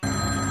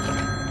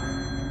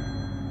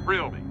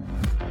Thrill Me.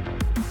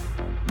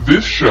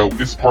 This show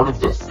is part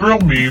of the Thrill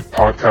Me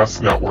Podcast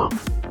Network.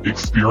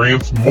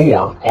 Experience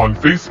more on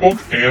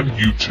Facebook and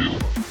YouTube.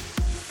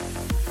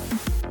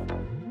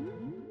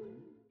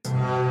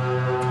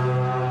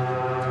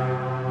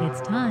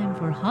 It's time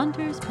for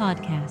Haunters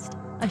Podcast,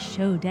 a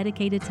show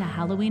dedicated to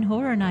Halloween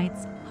horror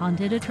nights,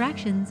 haunted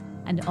attractions,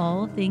 and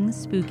all things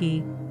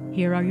spooky.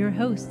 Here are your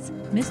hosts,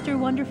 Mr.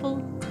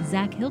 Wonderful,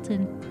 Zach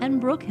Hilton, and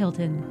Brooke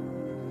Hilton.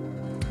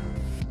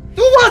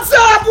 What's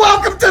up?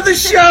 Welcome to the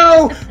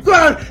show.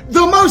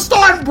 The most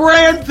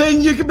on-brand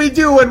thing you can be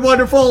doing,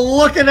 Wonderful,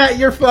 looking at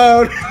your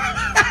phone.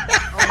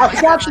 I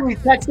was actually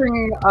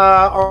texting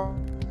our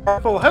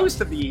full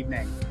host of the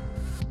evening.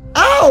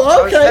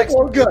 Oh, okay.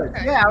 Well, good.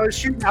 Yeah, I was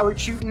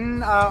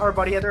shooting our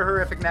buddy at the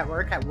Horrific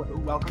Network who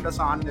welcomed us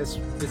on this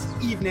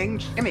evening,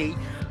 Jimmy,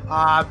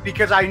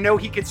 because I know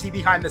he could see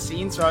behind the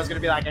scenes. So I was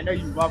going to be like, I know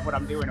you love what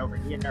I'm doing over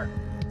here.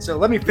 So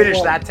let me finish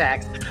that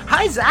text.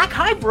 Hi, Zach.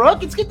 Hi,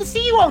 Brooke. It's good to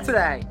see you all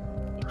today.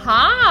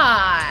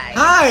 Hi.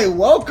 Hi.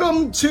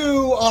 Welcome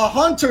to a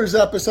Hunters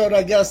episode,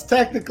 I guess,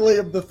 technically,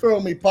 of the Thrill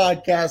Me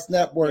Podcast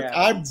Network.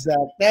 Yeah. I'm Zach.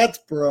 That's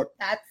Brooke.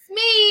 That's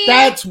me.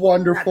 That's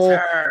Wonderful.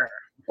 That's her.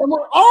 And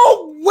we're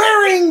all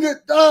wearing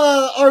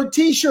our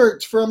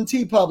T-shirts from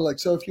TeePublic.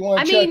 So if you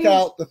want to check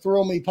out the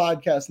Thrill Me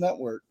Podcast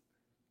Network.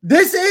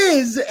 This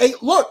is a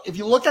look. If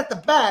you look at the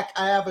back,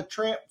 I have a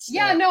tramp stamp.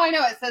 Yeah, no, I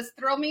know. It says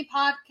Thrill Me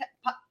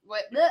Podcast.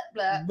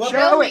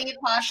 Show Me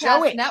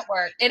Podcast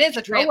Network. It is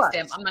a tramp Show us.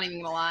 stamp. I'm not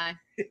even gonna lie.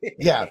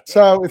 Yeah.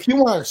 So if you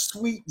want a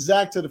sweet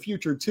Zach to the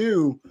Future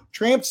 2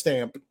 tramp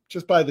stamp,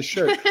 just buy the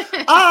shirt.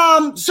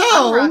 I'm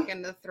So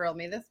rocking the Thrill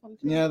Me. This one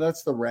too. yeah,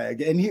 that's the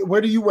rag. And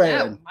what are you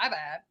wearing? Oh, my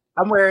bad.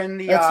 I'm wearing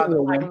the That's the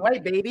black one. and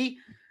white, baby.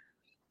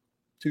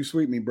 Too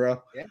sweet, me,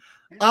 bro. Yeah.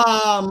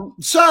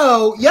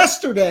 So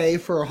yesterday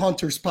for a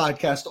Hunters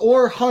podcast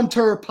or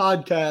Hunter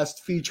podcast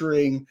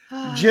featuring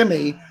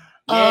Jimmy,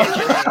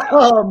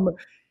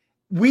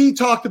 we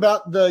talked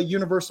about the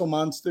Universal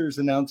Monsters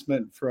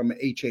announcement from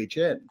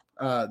HHN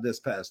this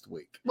past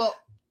week. Well.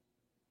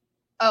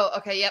 Oh,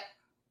 okay. Yep.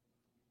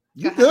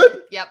 You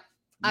good? Yep.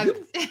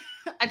 You-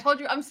 I told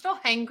you I'm still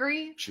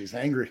hangry. She's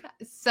angry.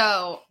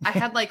 So I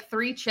had like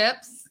 3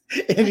 chips.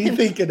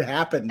 Anything can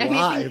happen Anything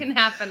live. can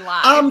happen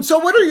live. So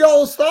what are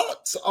y'all's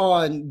thoughts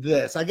on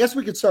this? I guess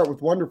we could start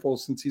with Wonderful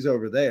since he's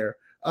over there.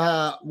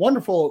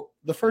 Wonderful,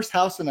 the first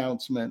house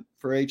announcement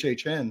for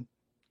HHN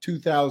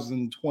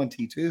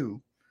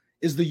 2022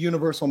 is the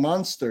Universal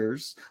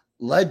Monsters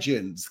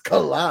Legends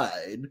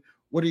Collide.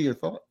 What are your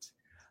thoughts?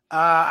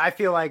 I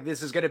feel like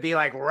this is going to be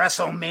like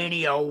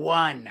WrestleMania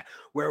 1,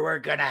 where we're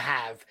going to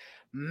have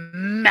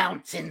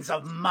mountains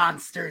of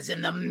monsters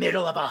in the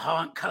middle of a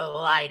haunt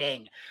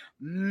colliding.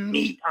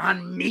 Meat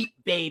on meat,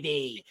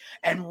 baby.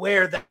 And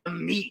where the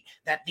meat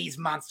that these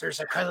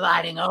monsters are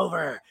colliding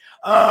over.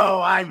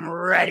 Oh, I'm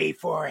ready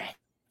for it.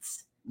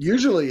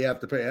 Usually you have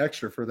to pay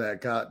extra for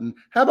that, Cotton.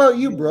 How about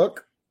you,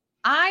 Brooke?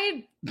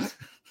 I'm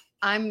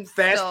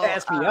Fast still,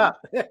 pass me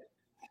up.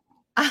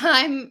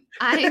 I'm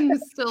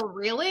still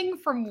reeling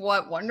from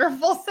what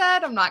Wonderful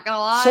said. I'm not gonna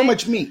lie. So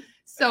much meat.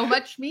 So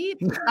much meat.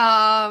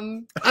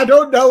 I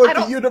don't know if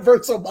the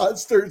Universal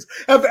Monsters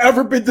have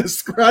ever been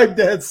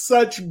described as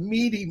such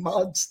meaty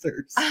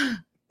monsters.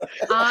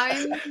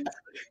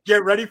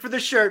 Get ready for the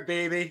shirt,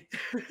 baby.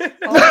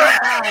 Oh my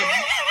God.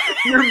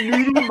 Your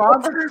meaty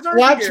monsters are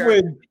Watch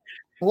here.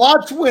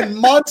 when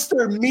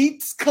monster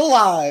meats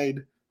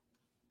collide.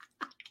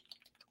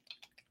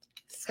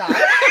 Stop.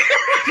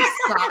 Just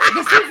stop.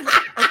 This is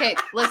okay.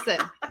 Listen.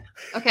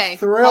 Okay.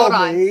 Thrill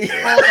hold me.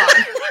 on.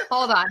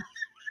 Hold on.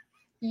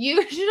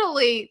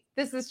 Usually,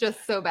 this is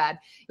just so bad.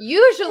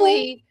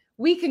 Usually,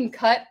 we can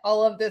cut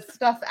all of this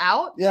stuff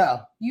out.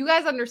 Yeah, You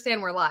guys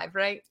understand we're live,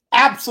 right?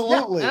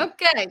 absolutely.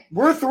 Okay.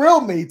 We're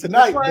Thrill Me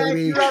tonight,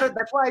 baby.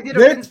 That's why I did a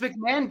Vince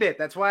McMahon bit.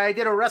 That's why I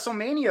did a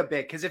WrestleMania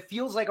bit, because it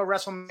feels like a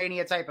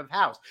WrestleMania type of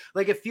house.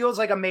 Like it feels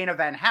like a main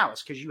event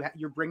house because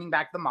you're bringing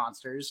back the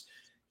monsters,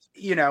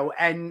 you know,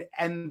 and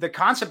the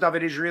concept of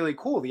it is really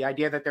cool. The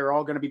idea that they're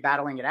all going to be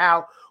battling it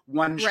out.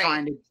 One's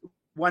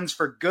one's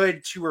for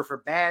good, 2 are for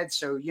bad.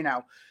 So, you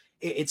know,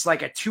 it's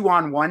like a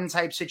 2-on-1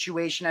 type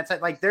situation. That's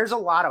like, there's a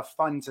lot of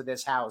fun to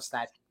this house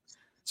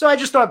so I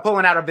just thought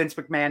pulling out a Vince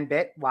McMahon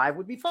bit live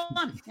would be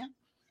fun. Yeah.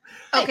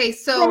 Okay.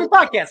 So we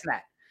podcast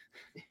that.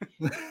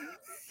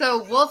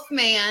 So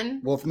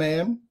Wolfman,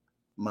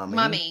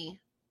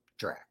 Mummy,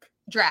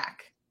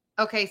 Drac.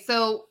 Okay.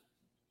 So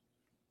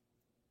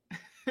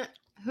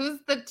who's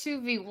the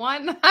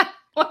 2v1?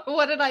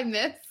 What did I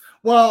miss?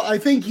 Well, I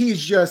think he's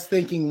just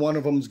thinking one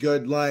of them's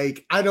good.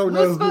 Like, I don't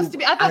know Who's supposed to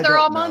be? I thought they're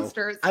all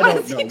monsters. I What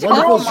don't is know. he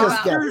Wonderful's talking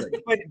just about?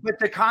 guessing. But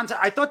the concept,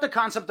 I thought the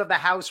concept of the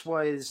house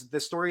was the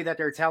story that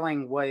they're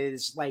telling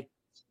was like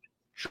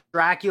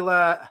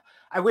Dracula.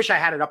 I wish I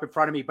had it up in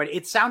front of me, but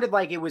it sounded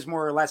like it was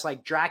more or less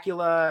like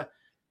Dracula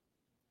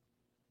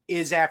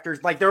is after,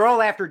 like they're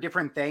all after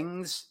different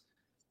things.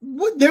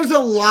 There's a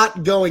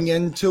lot going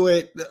into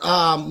it.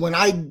 When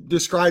I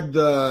described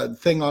the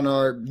thing on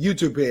our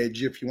YouTube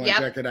page, if you want to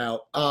check it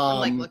out, I'm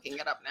like looking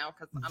it up now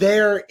because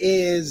there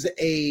is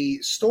a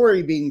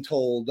story being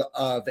told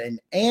of an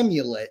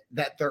amulet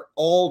that they're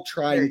all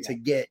trying to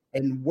get,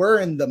 and we're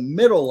in the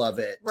middle of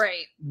it.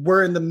 Right.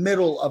 We're in the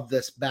middle of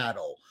this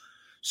battle.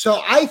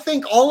 So I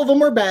think all of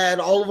them are bad.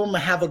 All of them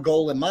have a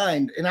goal in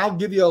mind. And I'll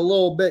give you a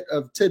little bit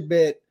of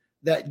tidbit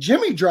that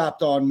Jimmy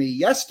dropped on me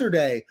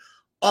yesterday.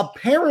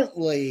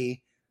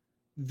 Apparently,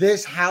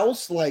 this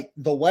house, like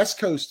the West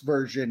Coast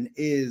version,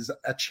 is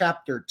a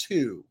chapter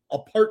 2, a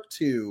part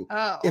 2,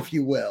 if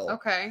you will.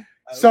 Okay.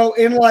 So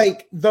in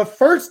like the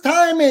first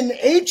time in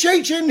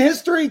HHN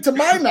history, to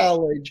my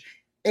knowledge,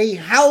 a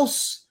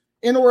house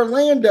in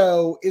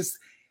Orlando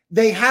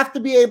they have to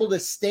be able to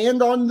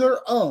stand on their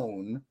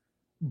own.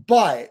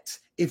 But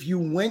if you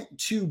went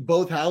to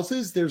both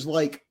houses, there's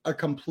like a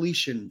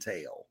completion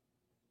tale.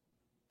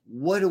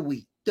 What are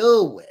we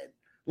doing?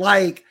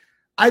 Like,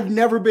 I've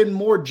never been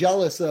more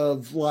jealous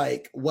of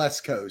like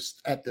West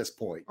Coast at this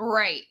point.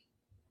 Right.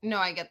 No,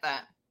 I get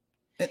that.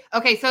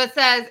 Okay, so it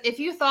says, if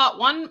you thought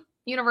one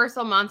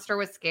Universal monster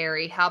was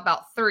scary, how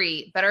about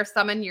 3? Better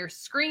summon your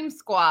Scream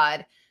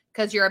Squad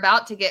because you're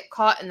about to get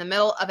caught in the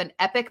middle of an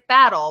epic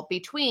battle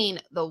between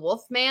the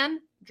Wolfman,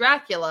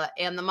 Dracula,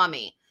 and the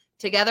Mummy.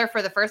 Together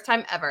for the first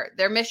time ever.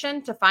 Their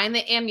mission to find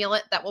the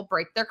amulet that will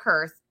break their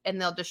curse, and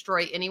they'll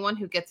destroy anyone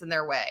who gets in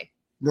their way.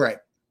 Right.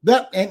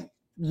 And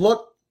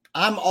look,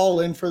 I'm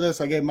all in for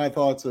this. I gave my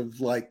thoughts of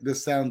like,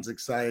 this sounds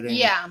exciting.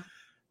 Yeah.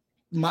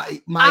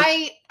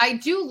 I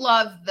do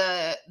love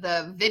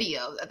the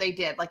video that they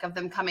did, like of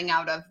them coming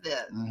out of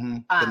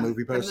the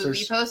movie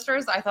posters.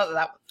 I thought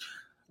that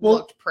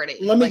looked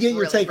pretty. Let me get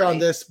your take on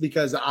this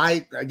because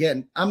I'm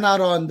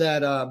not on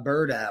that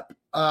Bird app.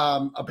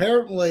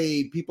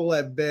 Apparently people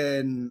have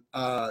been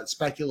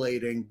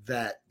speculating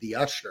that the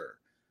Usher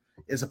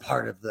is a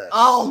part of this.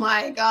 Oh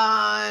my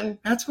God.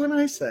 That's what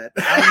I said.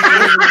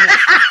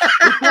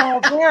 It's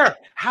all there.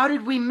 How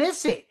did we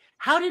miss it?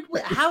 How did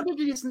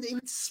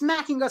it's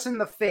smacking us in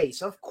the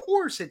face? Of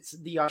course it's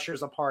the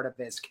Usher's a part of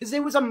this because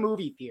it was a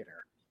movie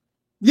theater.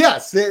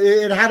 Yes,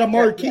 it had a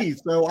marquee.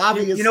 So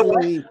obviously, you know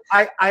what?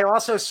 I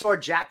also saw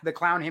Jack the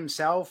Clown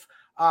himself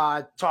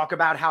talk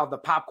about how the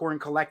popcorn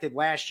collected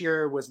last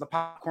year was the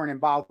popcorn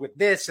involved with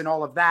this and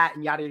all of that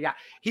and yada yada.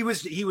 He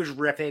was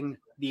riffing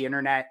the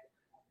internet.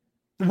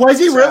 Was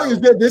he really?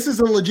 This is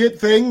a legit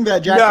thing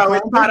that Jack? No,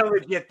 it's not a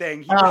legit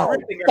thing. He was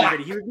riffing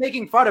everybody. He was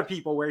making fun of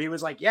people where he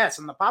was like, "Yes,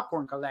 and the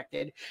popcorn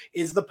collected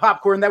is the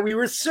popcorn that we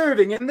were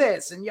serving in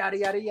this and yada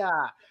yada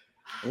yada."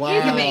 Wow,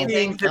 he's amazing.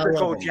 Being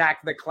typical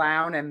Jack the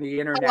Clown and the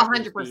internet.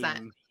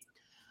 100%.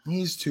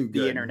 He's too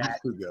good. The internet.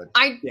 He's too good.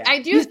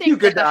 I do think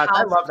that the house,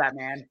 I love that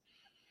man.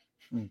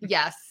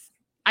 Yes,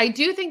 I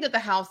do think that the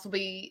house will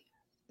be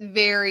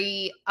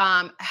very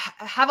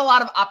have a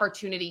lot of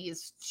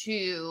opportunities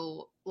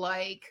to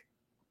like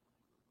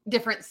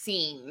different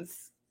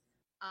scenes,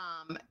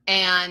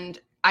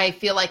 and I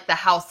feel like the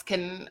house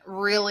can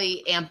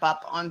really amp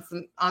up on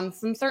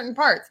some certain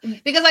parts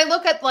because I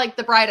look at like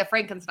the Bride of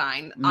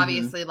Frankenstein,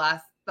 obviously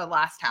the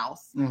last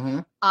house.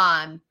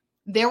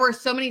 There were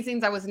so many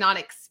things I was not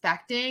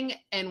expecting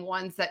and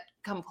ones that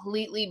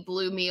completely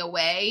blew me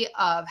away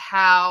of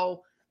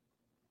how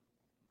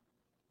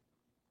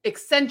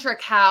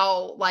eccentric,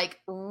 how like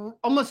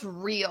almost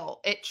real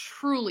it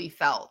truly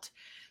felt.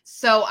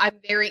 So I'm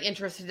very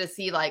interested to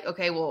see like,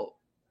 okay, well,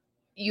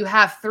 you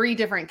have 3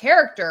 different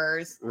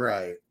characters.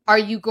 Right. Are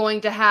you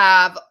going to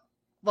have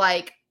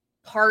like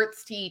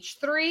parts to each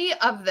 3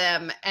 of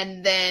them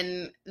and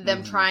then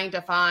them trying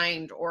to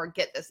find or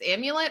get this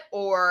amulet?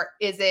 Or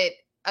is it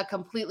a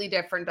completely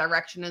different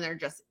direction and they're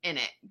just in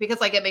it? Because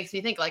like, it makes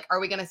me think like, are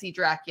we going to see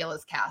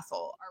Dracula's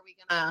castle? Are we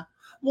going to...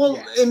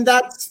 Well, and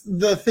that's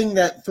the thing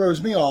that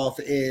throws me off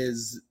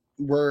is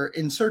we're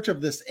in search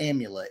of this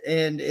amulet.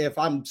 And if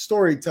I'm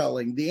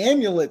storytelling, the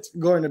amulet's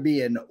going to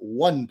be in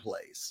one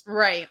place.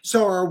 Right.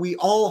 So are we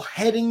all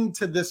heading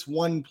to this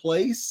one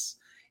place?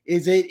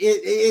 Is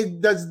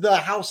it does the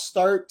house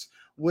start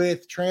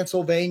with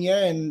Transylvania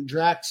and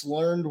Drax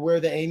learned where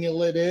the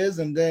amulet is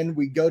and then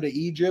we go to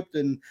Egypt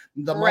and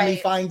the mummy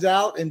finds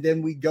out and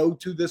then we go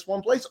to this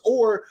one place?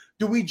 Or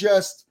do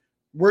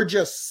we're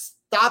just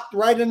stopped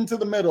right into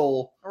the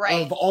middle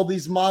of all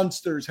these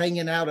monsters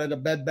hanging out at a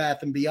Bed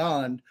Bath &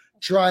 Beyond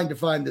trying to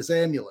find this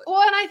amulet?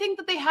 Well, and I think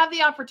that they have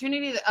the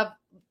opportunity of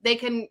they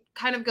can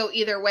kind of go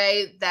either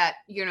way, that,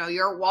 you know,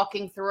 you're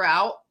walking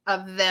throughout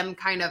of them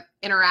kind of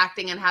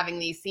interacting and having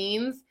these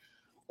scenes,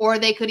 or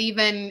they could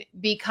even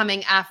be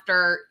coming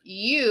after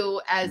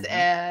you as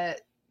a,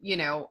 you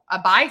know, a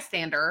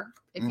bystander,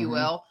 if you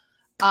will,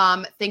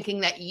 thinking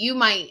that you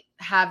might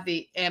have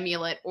the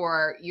amulet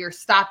or you're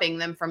stopping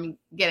them from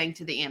getting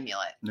to the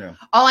amulet. Yeah.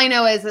 All I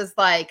know is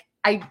like,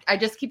 I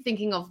just keep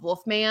thinking of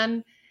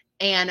Wolfman,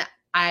 and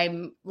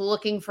I'm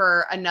looking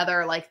for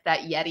another like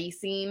that Yeti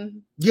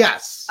scene.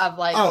 Yes. Of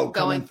like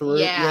going through.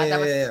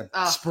 Yeah.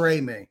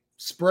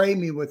 Spray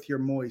me with your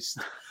moist.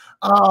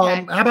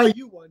 Okay. How about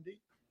you, Wendy?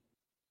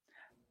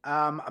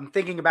 I'm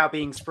thinking about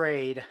being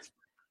sprayed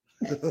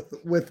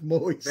with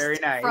moist. Very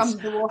nice. From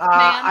the Wolfman.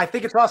 I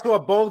think it's also a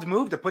bold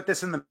move to put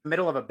this in the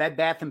middle of a Bed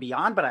Bath &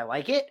 Beyond, but I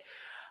like it.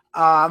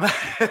 I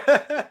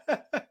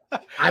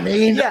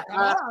mean, yeah,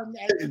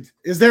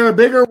 is there a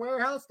bigger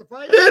warehouse to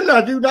fight in?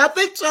 I do not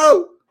think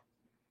so.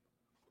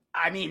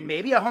 I mean,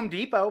 maybe a Home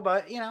Depot,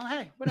 but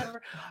hey,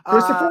 whatever.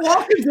 Christopher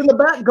Walken's in the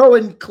back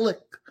going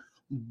click,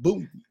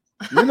 boom.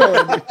 You know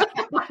what I mean?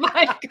 Oh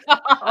my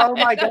God. Oh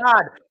my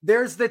God.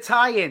 There's the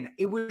tie-in.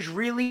 It was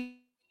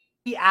really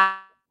Adam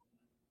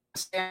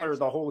Sandler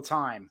the whole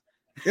time.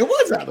 It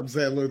was Adam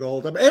Sandler the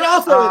whole time. And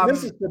also,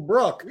 this is for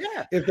Brooke.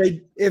 Yeah.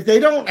 If they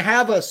don't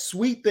have a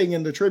sweet thing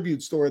in the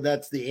tribute store,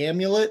 that's the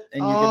amulet,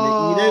 and you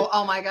can eat it.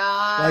 Oh my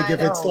God. Like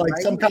if it's like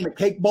some kind of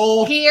cake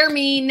bowl. Hear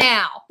me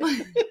now.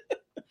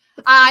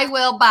 I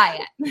will buy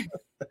it.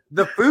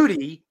 The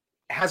foodie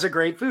has a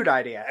great food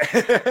idea.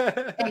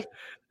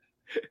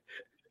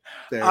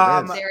 There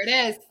it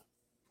is.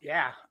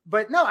 Yeah,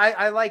 but no,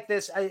 I like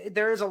this.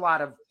 There is a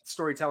lot of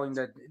storytelling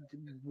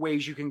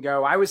ways you can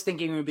go. I was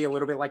thinking it would be a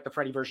little bit like the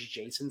Freddy versus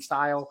Jason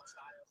style,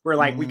 where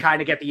like we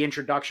kind of get the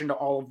introduction to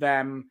all of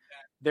them,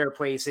 their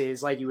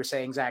places, like you were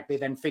saying, Zach. They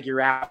then figure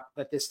out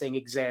that this thing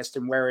exists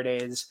and where it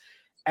is,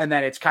 and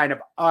then it's kind of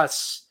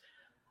us.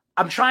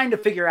 I'm trying to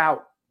figure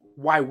out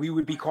why we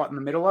would be caught in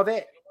the middle of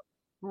it.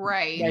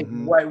 Right.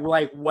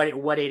 Like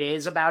what it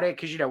is about it,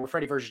 because with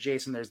Freddy versus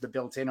Jason, there's the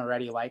built-in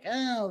already, like,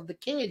 oh, the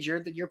kids,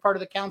 you're part of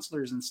the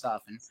counselors and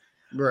stuff, and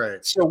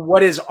right. So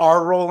what is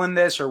our role in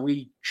this? Are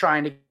we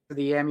trying to get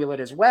the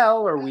amulet as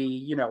well? Are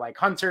we like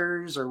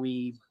hunters? Are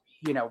we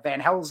Van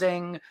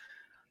Helsing?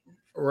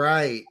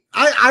 Right.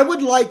 I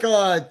would like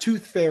a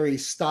Tooth Fairy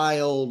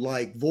style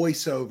like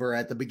voiceover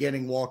at the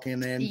beginning,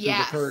 walking in through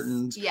the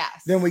curtains.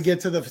 Yes. Then we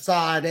get to the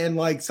facade and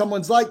like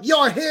someone's like,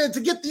 "You're here to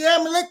get the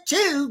amulet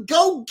too.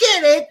 Go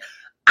get it."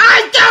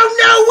 I don't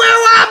know where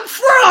I'm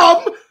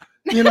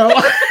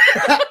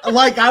from.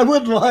 Like I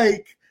would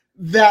like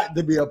that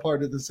to be a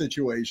part of the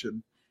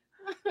situation.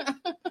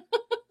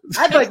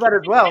 I'd like that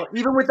as well,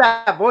 even with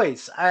that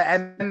voice.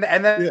 And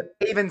then they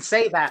even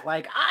say that,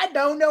 like, I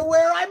don't know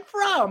where I'm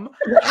from.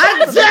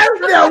 I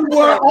don't know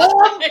where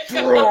I'm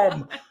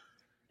from.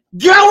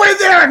 Go in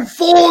there and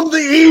form the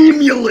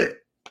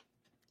amulet.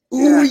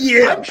 Ooh,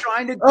 yeah. I'm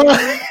trying to do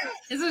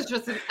This is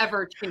just an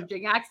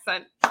ever-changing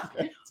accent.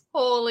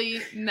 Holy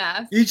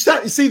mess. Each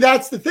time, see,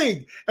 that's the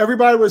thing.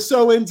 Everybody was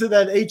so into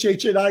that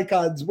HHN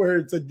Icons where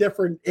it's a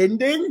different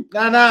ending.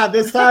 Nah,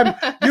 this time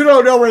you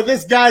don't know where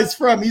this guy's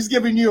from. He's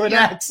giving you an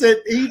accent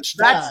each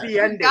time. That's the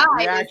ending.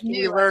 We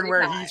actually learn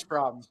where he's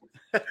from.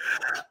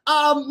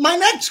 My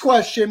next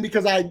question,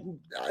 because I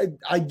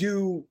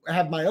do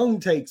have my own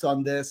takes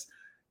on this.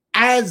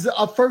 As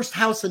a first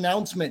house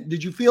announcement,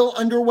 did you feel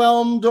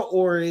underwhelmed,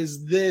 or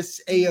is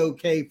this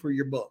A-okay for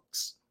your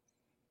books?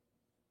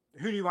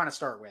 Who do you want to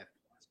start with?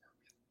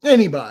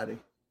 Anybody.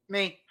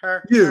 Me,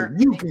 her.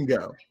 You can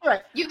go.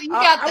 Right. You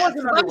got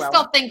this. I'm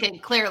still thinking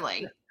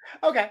clearly.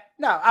 Okay.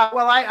 No.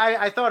 Well,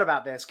 I thought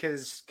about this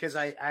because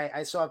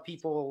I saw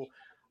people.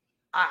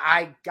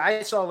 I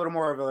saw a little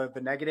more of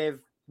the negative,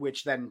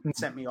 which then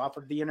sent me off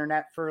of the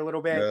internet for a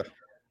little bit. Yeah.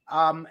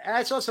 And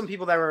I saw some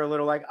people that were a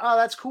little like, "Oh,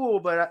 that's cool,"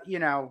 but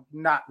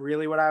not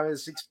really what I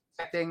was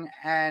expecting.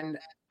 And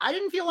I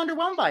didn't feel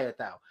underwhelmed by it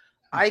though.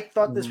 I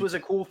thought this was a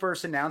cool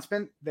first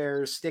announcement.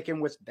 They're sticking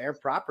with their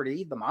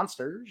property, the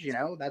monsters.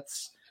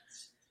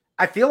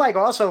 I feel like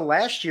also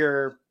last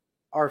year,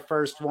 our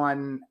first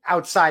one,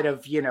 outside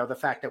of, the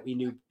fact that we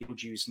knew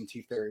Beetlejuice and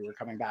Tooth Fairy were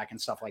coming back and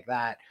stuff like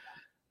that.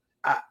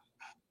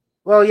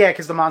 Well, yeah,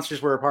 because the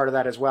monsters were a part of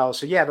that as well.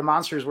 So yeah, the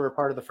monsters were a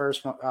part of the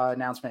first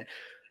announcement.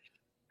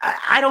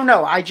 I don't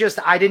know. I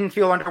didn't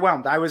feel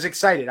underwhelmed. I was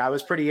excited. I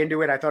was pretty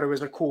into it. I thought it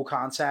was a cool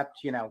concept,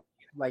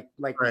 like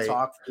we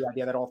talked, the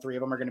idea that all three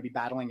of them are going to be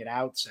battling it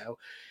out. So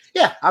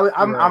yeah,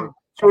 I'm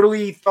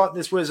totally thought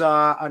this was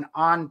an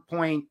on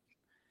point.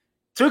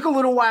 Took a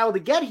little while to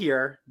get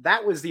here.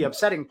 That was the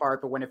upsetting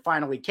part, but when it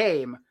finally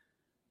came,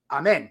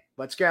 I'm in.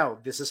 Let's go.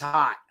 This is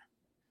hot.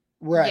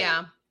 Right.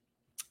 Yeah.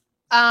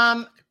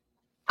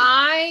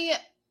 I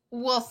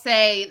will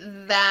say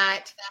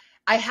that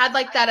I had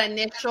like that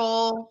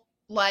initial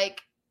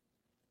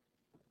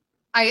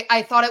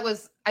I thought it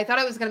was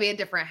going to be a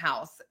different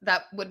house.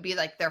 That would be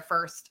like their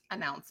first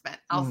announcement.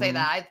 I'll say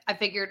that. I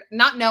figured,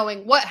 not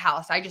knowing what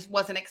house, I just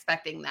wasn't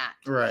expecting that.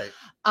 Right.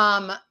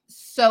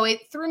 So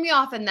it threw me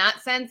off in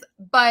that sense.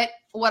 But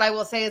what I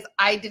will say is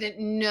I didn't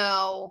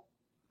know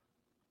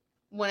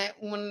when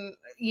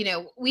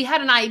we had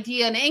an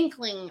idea, an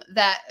inkling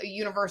that a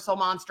Universal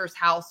Monsters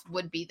house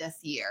would be this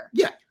year.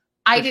 Yeah.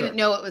 I didn't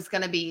know it was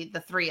going to be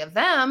the three of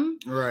them.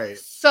 Right.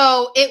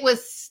 So it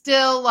was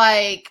still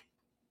like,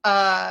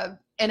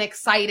 an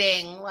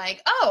exciting,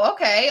 like, oh,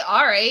 okay,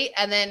 all right.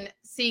 And then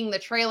seeing the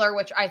trailer,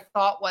 which I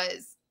thought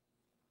was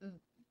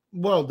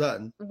well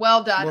done.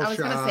 Well done. I was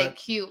going to say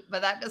cute,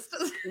 but that just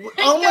doesn't.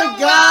 Oh my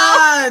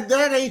God.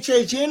 That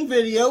HHN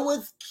video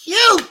was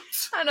cute.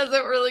 That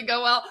doesn't really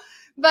go well.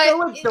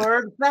 But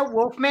that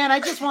Wolfman, I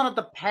just wanted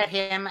to pet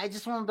him. I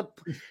just wanted to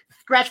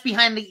scratch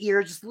behind the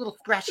ear, just a little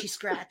scratchy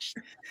scratch.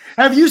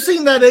 Have you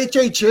seen that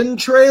HHN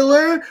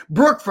trailer?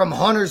 Brooke from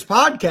Hunter's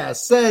podcast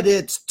said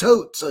it's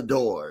totes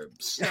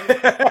adorbs.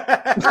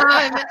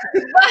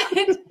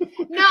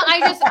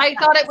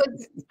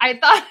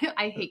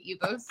 I hate you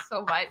both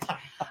so much.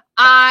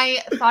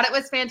 I thought it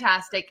was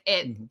fantastic.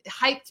 It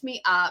hyped me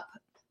up.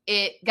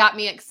 It got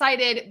me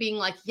excited, being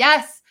like,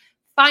 yes,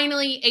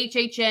 finally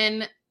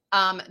HHN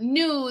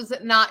news,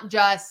 not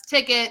just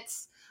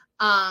tickets.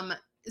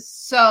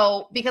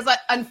 So because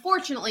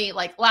unfortunately,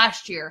 like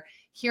last year,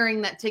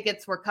 hearing that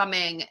tickets were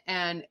coming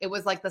and it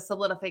was like the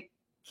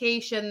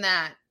solidification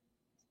that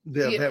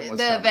the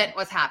event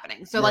was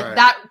happening. So like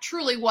that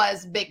truly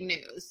was big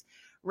news.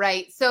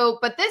 Right. So,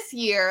 but this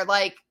year,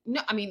 like, no,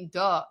 I mean,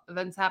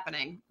 event's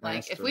happening.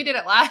 Like if we did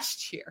it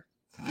last year,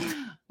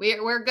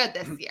 we're good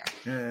this year.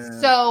 Yeah.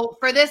 So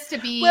for this to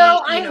be,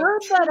 I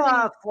heard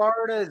that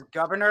Florida's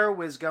governor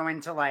was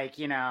going to like,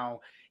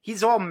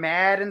 he's all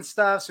mad and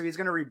stuff. So he's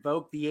going to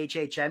revoke the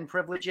HHN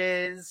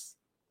privileges.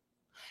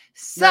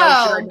 So should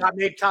I not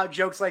make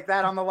jokes like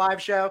that on the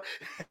live show?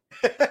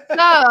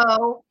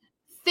 So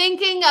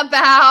thinking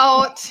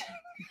about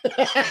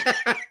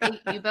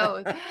you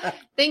both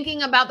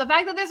thinking about the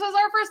fact that this was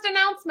our first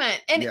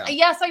announcement, and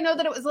yes, I know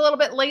that it was a little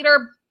bit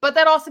later, but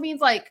that also means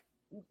like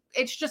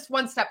it's just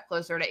one step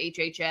closer to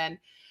HHN.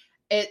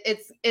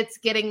 It's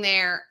getting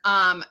there.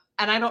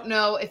 And I don't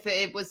know if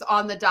it was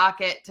on the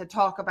docket to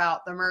talk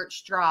about the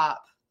merch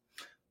drop.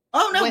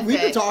 Oh no, we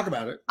can talk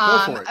about it. Go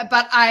for it.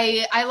 But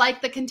I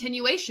like the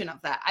continuation of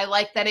that. I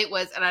like that it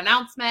was an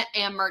announcement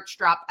and merch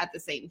drop at the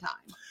same time.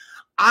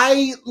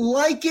 I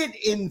like it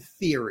in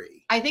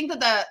theory. I think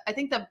that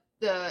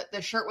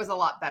the shirt was a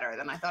lot better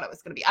than I thought it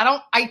was going to be.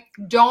 I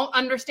don't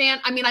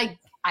understand. I mean,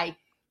 I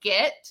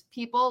get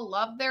people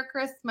love their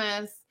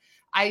Christmas.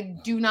 I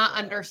do not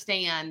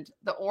understand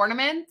the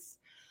ornaments.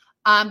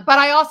 But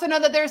I also know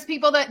that there's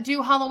people that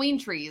do Halloween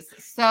trees.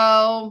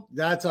 So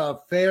that's a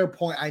fair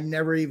point. I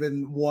never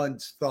even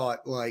once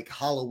thought like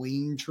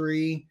Halloween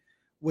tree,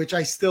 which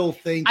I still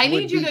think would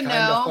be kind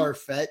of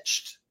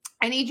far-fetched.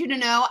 I need you to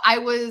know I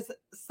was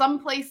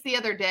someplace the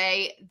other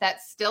day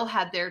that still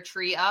had their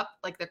tree up,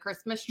 like the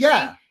Christmas tree.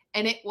 Yeah.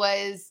 And it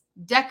was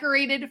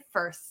decorated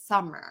for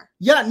summer.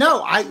 Yeah,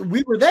 no,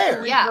 we were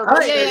there. Yeah. I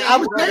was there. I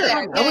was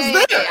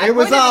there. It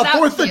was a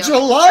 4th of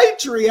July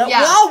tree at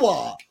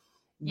Wawa.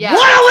 Yeah.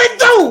 What are we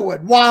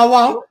doing,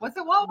 Wawa? Was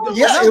it Wawa?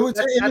 Yeah, it was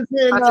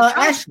in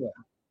Asheville.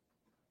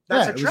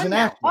 That's a trend.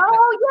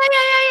 Oh,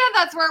 yeah.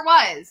 That's where it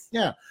was.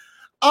 Yeah.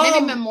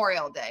 Maybe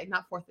Memorial Day,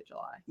 not 4th of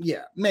July.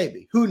 Yeah,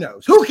 maybe. Who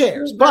knows? Who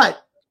cares?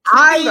 But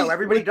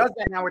everybody does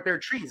that now with their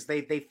trees.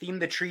 They theme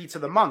the tree to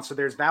the month. So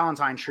there's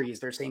Valentine trees,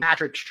 there's St.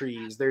 Patrick's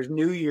trees, there's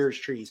New Year's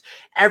trees.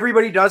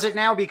 Everybody does it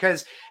now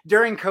because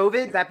during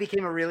COVID, that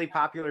became a really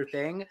popular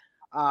thing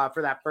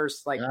for that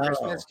first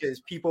Christmas,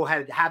 because people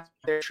had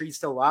their trees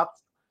still up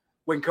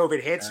when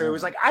COVID hit. So it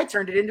was like, I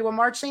turned it into a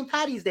March St.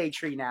 Patty's Day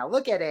tree now.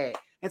 Look at it.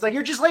 It's like,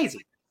 you're just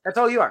lazy. That's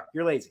all you are.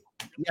 You're lazy.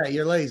 Yeah,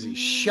 you're lazy.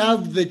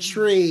 Shove the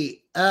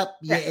tree up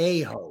your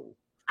a-hole.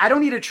 I don't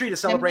need a tree to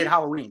celebrate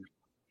Halloween.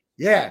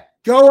 Yeah,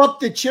 go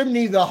up the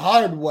chimney the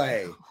hard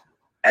way.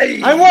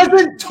 Hey. I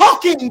wasn't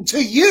talking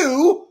to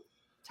you.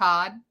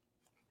 Todd.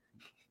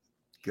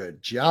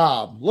 Good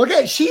job.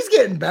 She's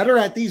getting better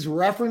at these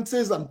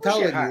references. I'm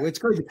telling you, it's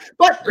crazy.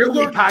 But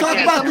talk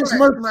about this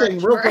merch thing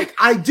real quick.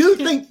 I do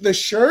think the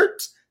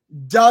shirt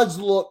does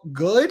look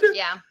good.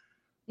 Yeah.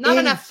 Not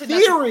enough. In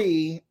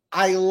theory,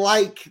 I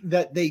like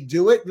that they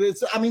do it.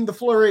 The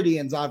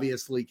Floridians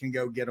obviously can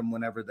go get them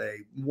whenever they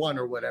want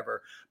or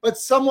whatever. But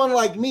someone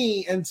like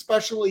me, and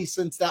especially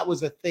since that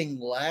was a thing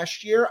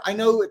last year, I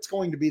know it's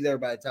going to be there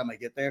by the time I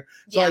get there.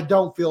 So I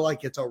don't feel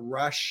like it's a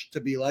rush to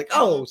be like,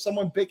 oh,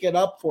 someone pick it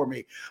up for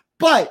me.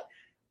 But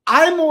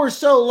I more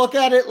so look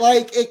at it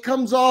like it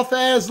comes off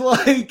as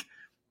like,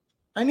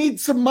 I need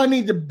some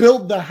money to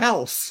build the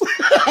house.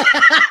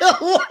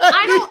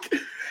 I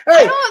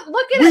don't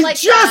look at it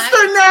like that. We just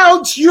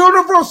announced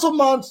Universal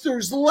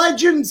Monsters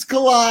Legends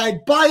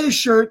Collide. Buy a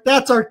shirt.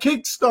 That's our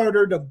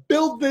Kickstarter to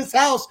build this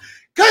house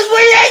because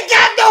we ain't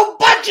got no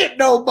budget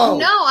no more.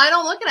 No, I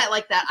don't look at it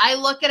like that. I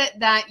look at it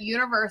that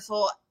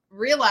Universal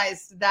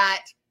realized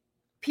that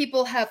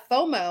people have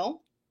FOMO.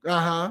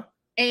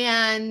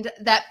 And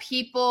that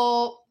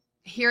people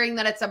hearing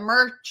that it's a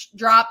merch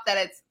drop, that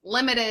it's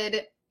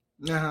limited,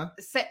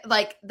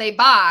 like they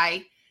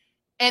buy,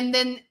 and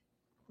then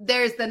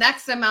there's the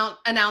next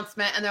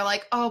announcement and they're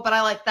like, oh, but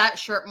I like that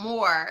shirt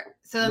more.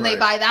 So then they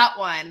buy that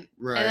one.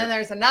 Right. And then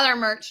there's another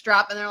merch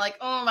drop and they're like,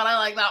 oh, but I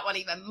like that one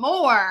even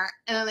more.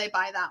 And then they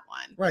buy that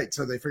one. Right.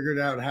 So they figured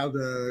out how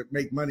to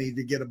make money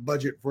to get a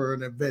budget for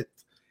an event.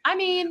 I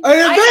mean, an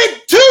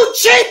event too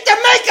cheap to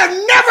make a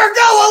never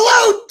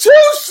go alone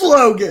too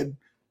slogan.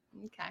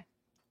 Okay.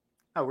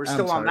 Oh, we're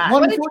still on that.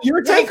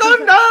 Your take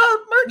on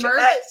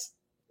merchandise?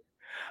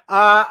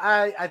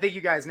 I think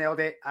you guys nailed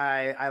it.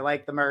 I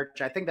like the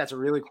merch. I think that's a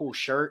really cool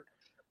shirt.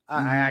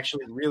 I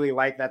actually really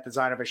like that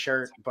design of a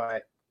shirt,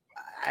 but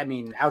I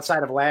mean,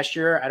 outside of last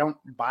year, I don't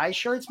buy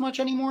shirts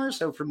much anymore.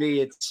 So for me,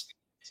 it's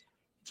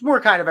it's more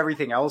kind of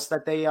everything else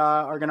that they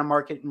are going to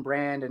market and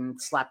brand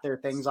and slap their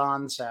things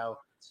on. So,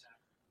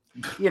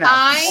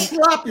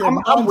 slap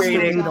your I'm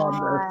waiting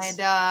on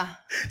this.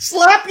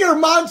 Slap your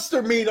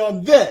monster meat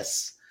on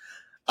this.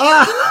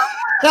 If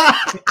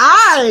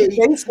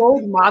they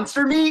sold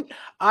monster meat,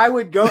 I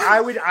would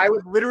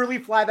literally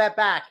fly that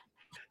back.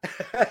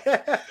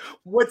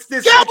 What's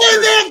this? Get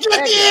in there,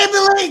 get the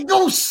ambulance,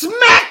 go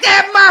smack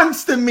that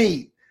monster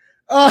meat.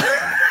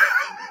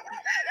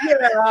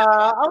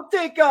 I'll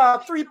take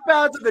 3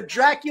 pounds of the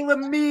Dracula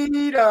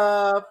meat,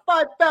 5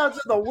 pounds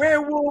of the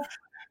werewolf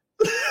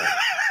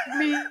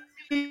meat,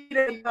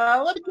 and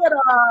let me get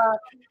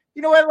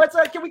you know what? Let's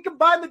can we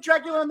combine the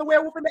Dracula and the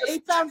werewolf into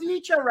 8 pounds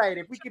each? All right,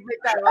 if we could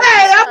make that.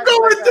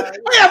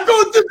 I'm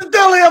going to the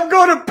deli. I'm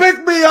going to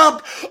pick me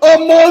up a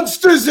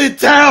Monsters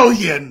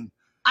Italian.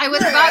 I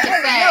was about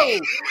to say,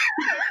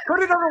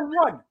 cut it on a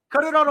one.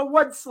 Cut it on a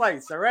one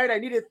slice. All right, I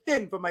need it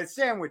thin for my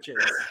sandwiches.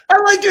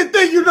 I like it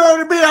thin. You know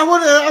what I mean? I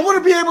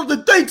want to be able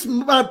to take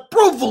my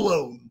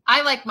provolone.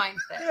 I like mine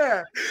thick.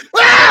 Yeah.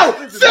 Wow!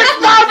 Thick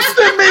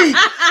monster meat!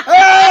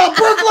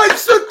 Brooke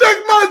likes the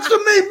thick monster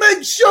meat.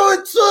 Make sure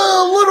it's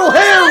a little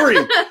hairy.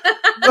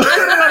 Put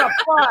it on a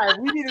 5.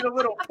 We needed a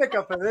little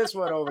thicker for this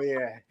one over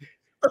here.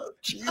 Oh,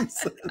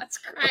 Jesus. That's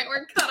great.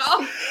 We're cut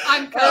off.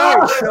 I'm cut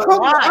off.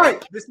 off.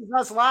 Right. This is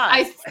us live.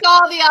 I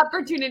saw the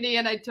opportunity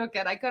and I took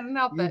it. I couldn't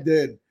help it. You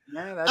did.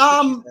 Yeah,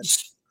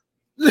 that's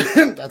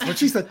that's what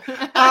she said.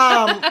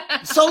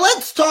 So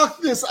let's talk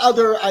this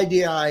other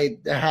idea I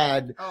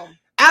had. Oh.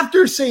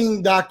 After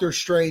seeing Doctor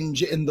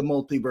Strange in the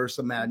Multiverse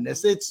of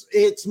Madness,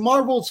 it's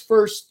Marvel's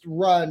first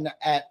run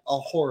at a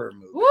horror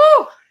movie.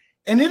 Woo!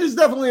 And it is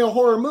definitely a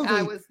horror movie.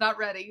 I was not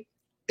ready.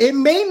 It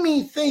made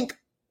me think,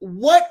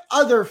 what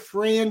other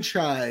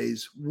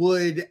franchise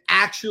would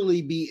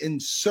actually be in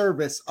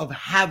service of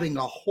having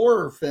a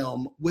horror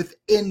film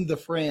within the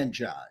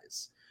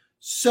franchise?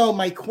 So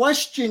my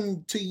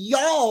question to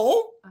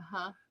y'all,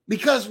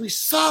 because we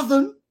saw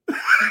them,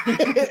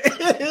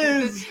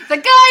 is, the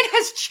guide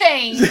has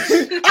changed.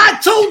 I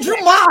told you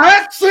my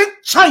accent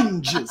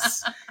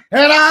changes,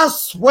 and I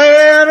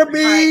swear to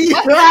be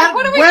that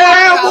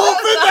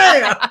werewolf in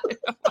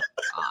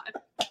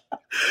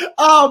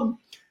there.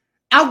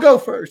 I'll go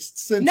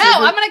first. I'm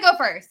going to go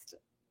first.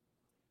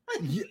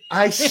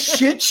 I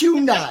shit you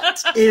not.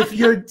 If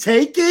you're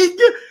taking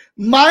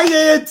my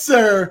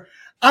answer,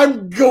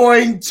 I'm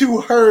going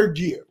to herd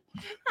you.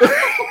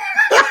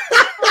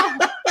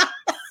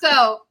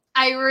 So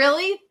I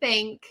really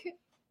think.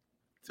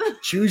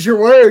 Choose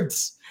your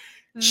words.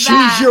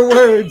 Choose your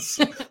words.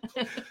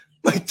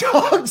 My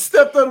dog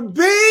stepped on a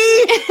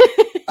bee.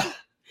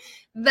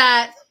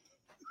 That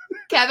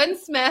Kevin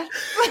Smith.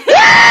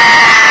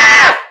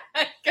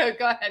 Go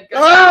ahead. Go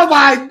oh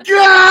my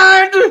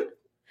God.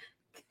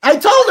 I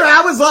told her,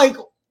 I was like,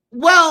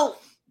 well,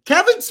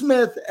 Kevin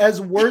Smith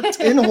has worked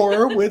in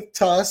horror with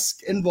Tusk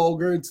and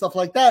Vulgar and stuff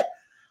like that.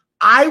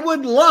 I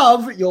would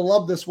love, you'll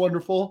love this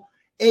wonderful,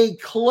 a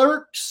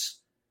Clerks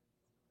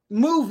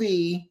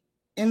movie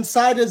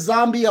inside a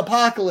zombie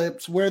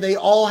apocalypse where they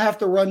all have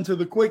to run to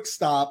the quick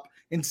stop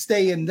and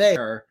stay in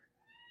there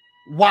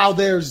while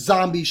there's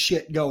zombie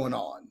shit going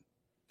on.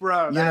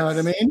 Bro, you know what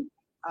I mean?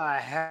 A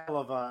hell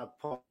of a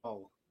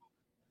pull.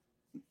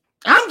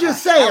 I'm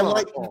just saying,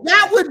 like,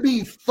 that would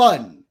be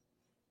fun.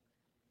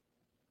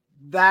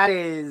 That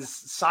is,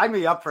 sign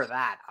me up for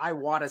that. I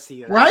want to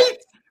see it. Right?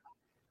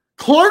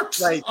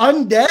 Clerks, like,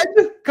 Undead?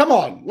 Come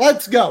on,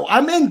 let's go.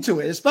 I'm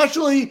into it,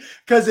 especially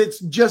because it's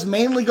just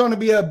mainly going to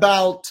be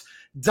about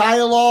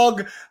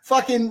dialogue.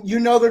 Fucking,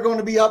 they're going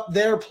to be up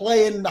there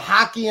playing the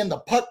hockey and the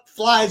puck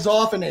flies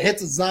off and it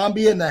hits a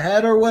zombie in the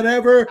head or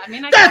whatever.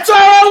 That's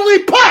our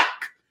only puck!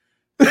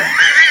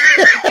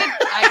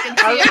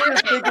 I was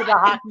just thinking the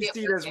hockey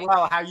scene as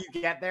well, how you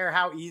get there,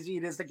 how easy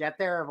it is to get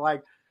there. Of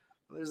like,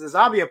 there's a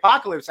zombie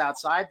apocalypse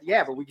outside.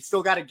 Yeah, but we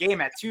still got a game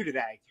at 2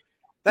 today.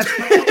 That's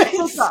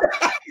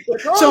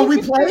so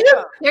we play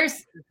it?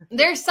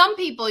 There's some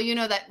people,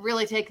 that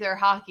really take their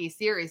hockey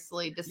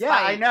seriously. Despite, yeah,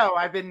 I know.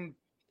 I'm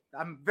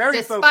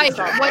very focused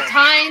on what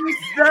times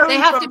they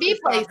have to be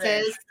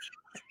places.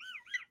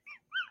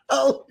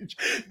 Oh,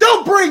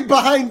 don't bring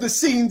behind the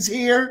scenes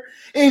here.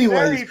 Anyway,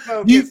 very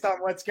focused on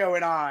what's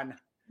going on.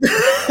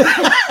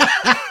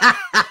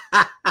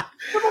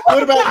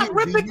 What about you?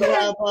 Do you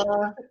have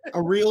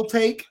a real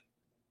take?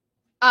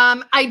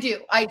 I do.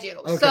 Okay,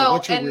 so,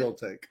 what's your real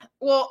take?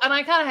 Well, and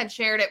I kind of had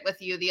shared it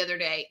with you the other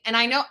day, and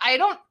I know I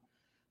don't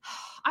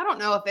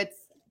know if it's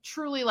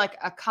truly like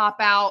a cop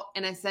out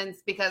in a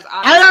sense because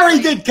I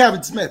already did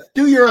Kevin Smith.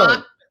 Do your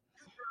own.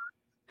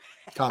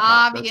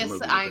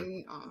 Obviously,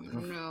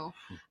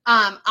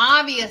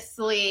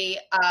 obviously,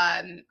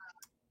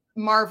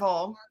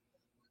 Marvel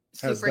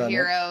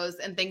superheroes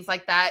and things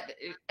like that,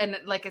 and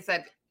like I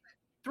said,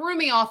 threw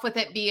me off with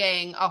it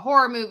being a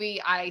horror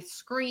movie. I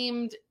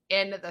screamed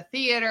in the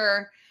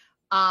theater,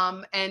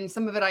 and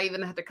some of it I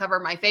even had to cover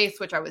my face,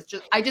 which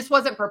I just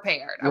wasn't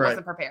prepared. I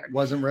wasn't prepared.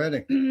 Wasn't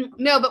ready.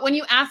 No, but when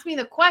you asked me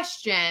the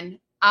question,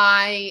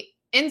 I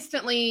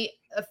instantly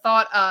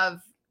thought of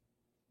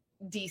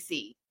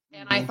DC.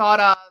 And I thought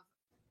of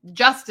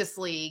Justice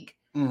League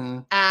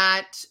with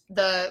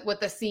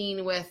the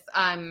scene with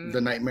the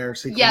nightmare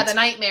sequence. Yeah, the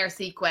nightmare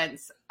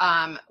sequence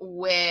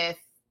with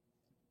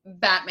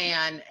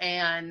Batman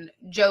and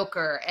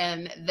Joker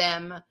and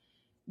them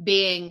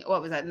being,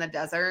 what was that, in the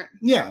desert?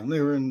 Yeah,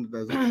 they were in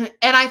the desert.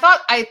 And I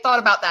thought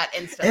about that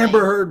instantly.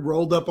 Amber Heard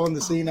rolled up on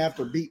the scene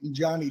after beating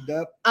Johnny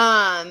Depp.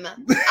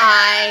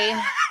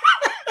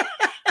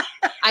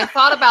 I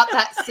thought about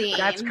that scene.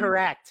 That's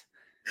correct.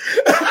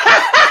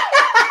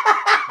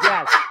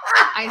 Yes.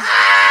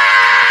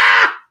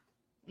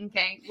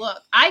 Okay, look,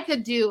 I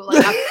could do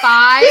like a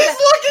 5. He's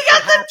looking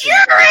at the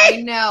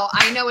jury.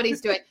 I know what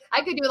he's doing.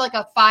 I could do like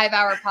a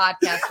 5-hour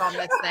podcast on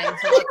this thing,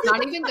 so let's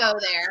not even go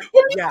there.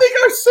 What do you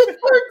think our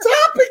super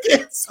topic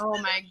is? Oh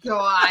my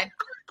god, I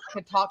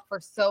could talk for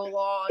so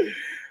long.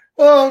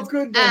 Oh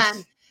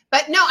goodness.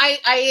 But no,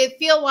 I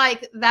feel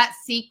like that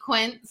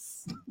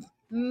sequence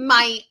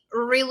might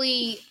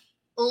really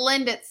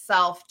lend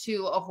itself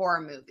to a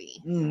horror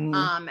movie. And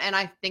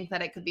I think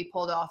that it could be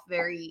pulled off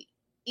very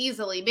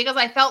easily because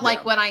I felt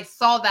like when I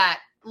saw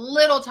that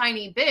little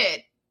tiny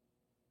bit,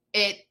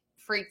 it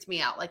freaked me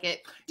out. Like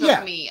it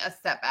took me a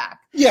step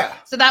back. Yeah.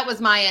 So that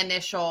was my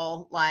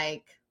initial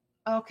like,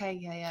 okay,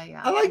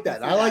 yeah. I like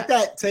that. I like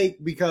that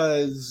take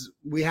because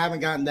we haven't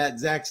gotten that.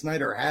 Zack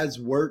Snyder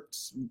has worked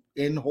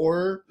in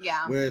horror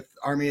with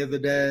Army of the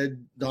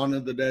Dead, Dawn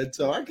of the Dead.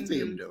 So I can see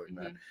him doing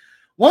that.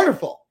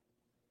 Wonderful.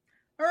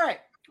 All right.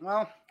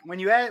 Well, when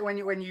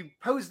you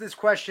posed this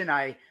question,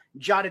 I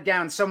jotted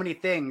down so many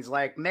things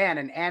like, man,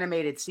 an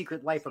animated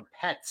Secret Life of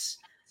Pets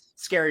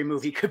scary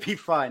movie could be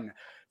fun.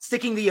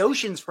 Sticking the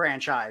Oceans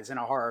franchise in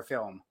a horror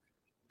film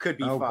could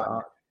be fun.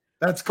 God.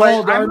 That's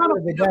called Army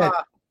of the Dead.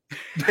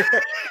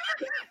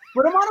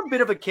 But I'm on a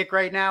bit of a kick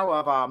right now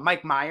of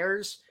Mike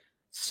Myers.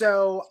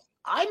 So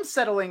I'm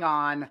settling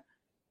on,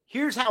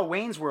 here's how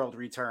Wayne's World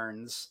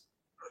returns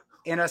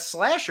in a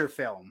slasher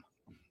film.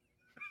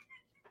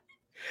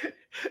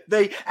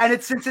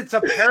 Since it's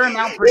a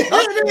Paramount production.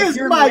 It is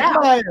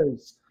Mike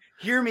Myers.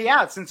 Hear me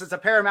out. Since it's a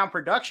Paramount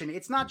production,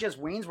 it's not just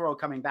Wayne's World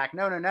coming back.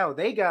 No.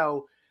 They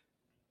go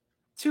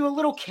to a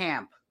little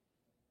camp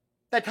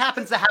that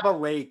happens to have a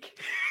lake.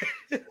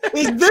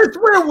 Is this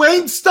where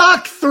Wayne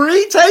Stock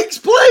 3 takes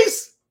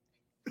place?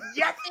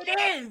 Yes,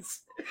 it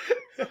is.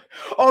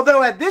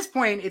 Although at this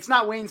point, it's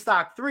not Wayne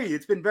Stock 3.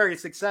 It's been very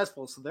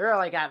successful. So they're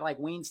like at like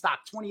Wayne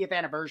Stock 20th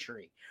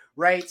anniversary,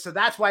 right? So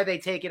that's why they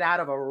take it out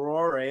of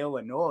Aurora,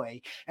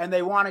 Illinois, and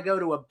they want to go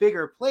to a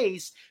bigger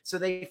place. So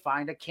they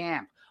find a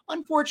camp.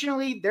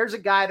 Unfortunately, there's a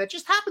guy that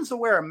just happens to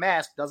wear a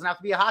mask. Doesn't have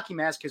to be a hockey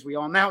mask because we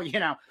all know,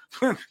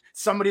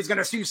 somebody's going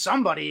to sue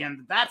somebody,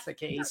 and that's the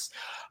case.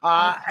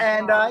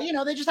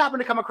 They just happen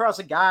to come across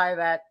a guy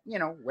that,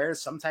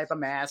 wears some type of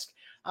mask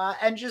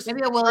and just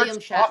maybe a William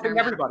Shatner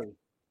everybody.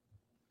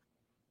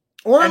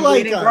 Or and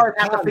like Garth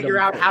have to figure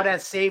out how to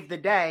save the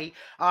day.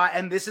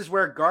 And this is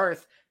where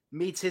Garth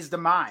meets his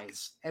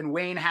demise, and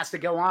Wayne has to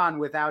go on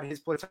without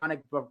his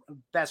platonic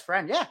best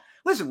friend. Yeah,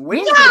 listen,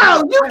 Wayne.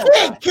 No, you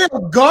can't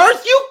kill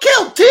Garth. You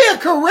killed Tia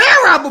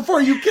Carrera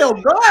before you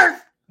killed Garth.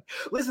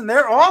 Listen,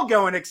 they're all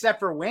going except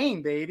for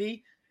Wayne,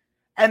 baby.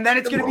 And then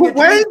it's going to be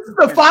Wayne's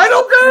the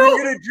final girl.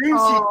 We're going to dream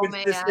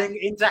sequence this thing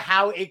into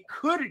how it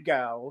could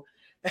go,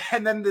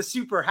 and then the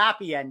super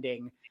happy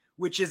ending,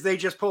 which is they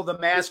just pull the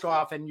mask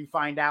off, and you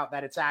find out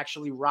that it's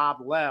actually Rob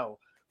Lowe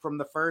from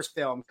the first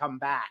film come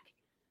back.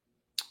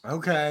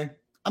 Okay.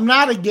 I'm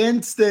not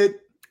against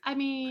it.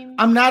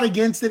 I'm not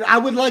against it. I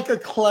would like a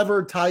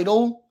clever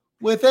title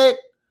with it.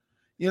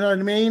 You know what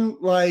I mean?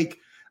 Like,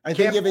 I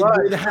think if it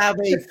did have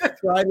a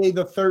Friday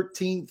the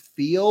 13th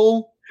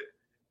feel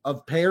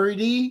of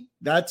parody,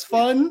 that's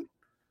fun.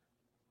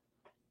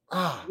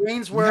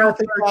 Wayne's World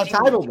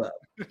title though.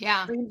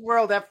 Yeah. Wayne's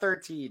World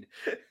F-13.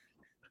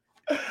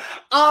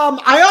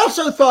 I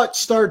also thought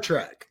Star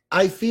Trek.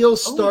 I feel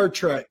Star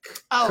Trek.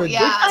 Oh,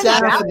 yeah.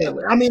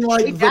 Definitely. I mean,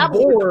 like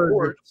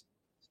the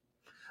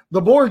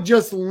board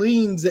just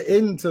leans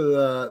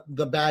into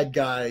the bad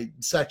guy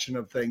section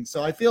of things.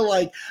 So I feel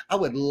like I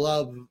would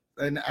love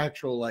an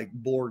actual like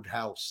Borg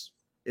house.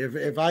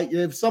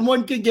 If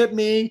someone could get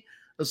me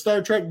a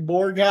Star Trek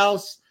Borg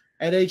house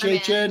at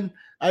HHN,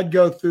 I'd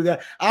go through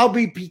that. I'll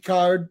be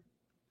Picard.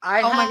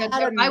 I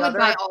would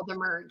buy all the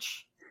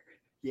merch.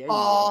 Yeah,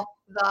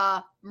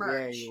 the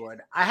merch. Yeah, you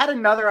would. I had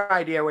another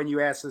idea when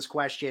you asked this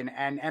question,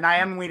 and I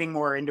am leaning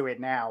more into it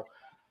now.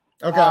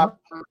 Okay.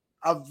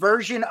 A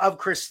version of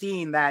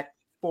Christine that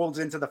folds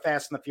into the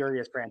Fast and the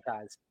Furious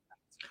franchise.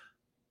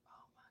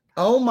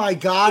 Oh my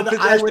God.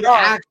 I would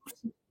act.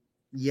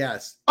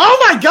 Yes.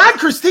 Oh my God.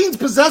 Christine's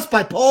possessed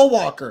by Paul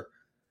Walker.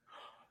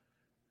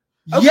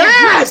 Okay,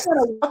 yes.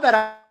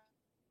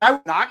 I'm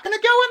not going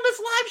to go in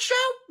this live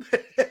show.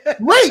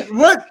 Wait,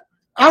 what?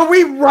 Are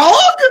we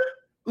wrong?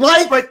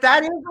 But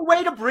that is a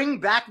way to bring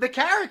back the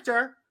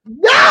character.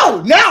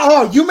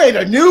 No, you made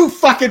a new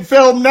fucking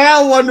film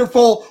now,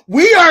 wonderful.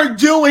 We are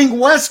doing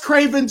Wes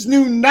Craven's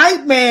new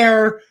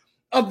Nightmare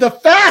of the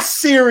Fast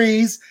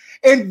series,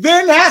 and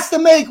Vin has to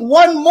make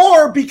one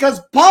more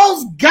because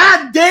Paul's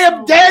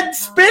goddamn dead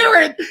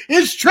spirit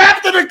is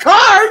trapped in a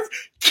car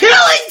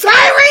killing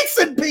Tyrese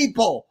and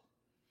people.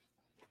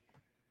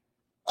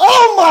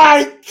 Oh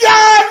my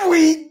God,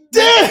 we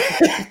did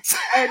it!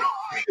 And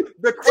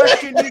the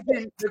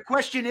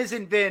question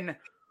isn't Vin,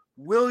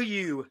 will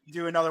you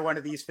do another one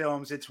of these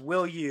films? It's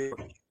will you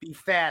be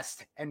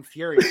fast and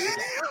furious again?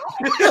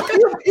 Will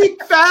you be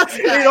fast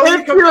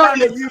and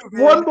furious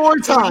one more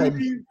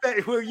time?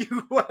 Will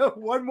you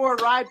one more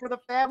ride for the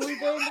family,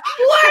 Vin? One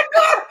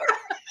more!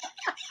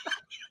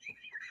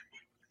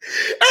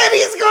 And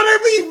he's gonna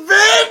be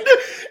Vin!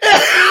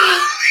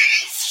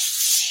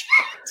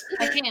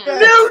 I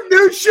can't.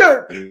 New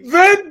shirt.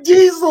 Vin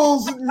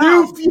Diesel's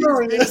new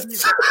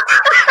Furious. Oh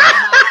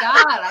my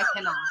God, I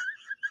cannot.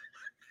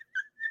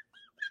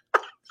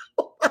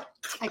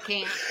 I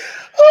can't.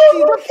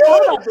 Oh my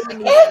God.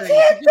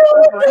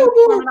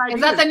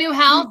 Is that the new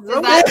house? Is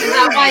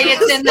that why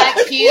it's in that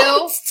queue?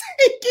 It's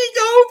taking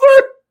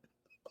over.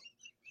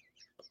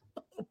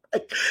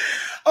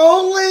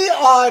 Only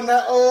on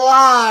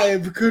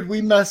live could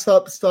we mess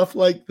up stuff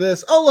like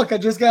this. Oh, look, I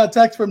just got a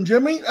text from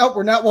Jimmy. Oh,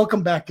 we're not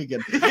welcome back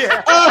again.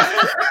 Yeah.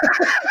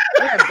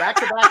 Back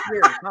to back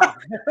years. Huh?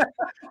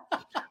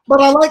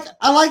 But I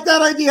like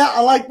that idea.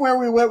 I like where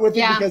we went with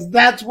it because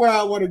that's where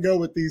I want to go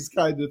with these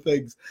kinds of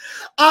things.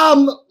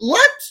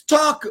 Let's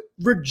talk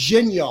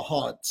Virginia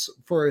haunts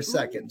for a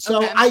second.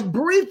 So I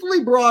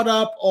briefly brought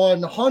up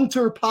on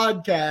Hunter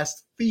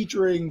podcast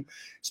featuring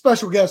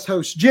special guest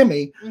host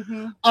Jimmy.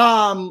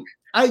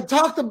 I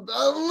talked a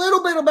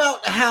little bit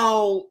about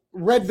how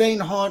Red Vein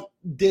Haunt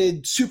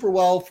did super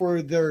well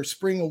for their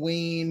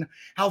Spring-a-Ween,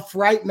 how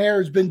Frightmare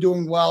has been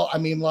doing well. I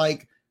mean,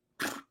 like,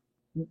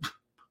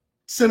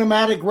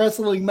 cinematic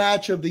wrestling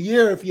match of the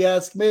year, if you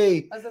ask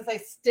me. I was going to say,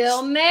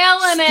 still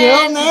nailing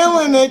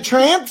it,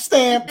 tramp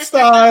stamp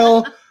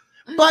style.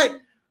 But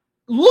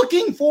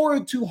looking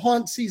forward to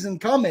Haunt season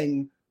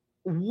coming,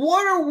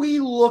 what are we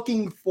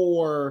looking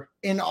for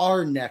in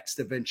our next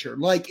adventure?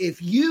 Like,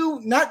 if you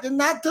not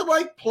to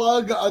like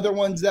plug other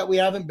ones that we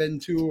haven't been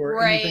to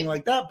or anything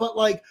like that, but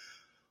like,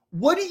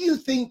 what do you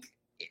think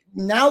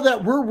now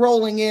that we're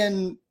rolling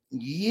in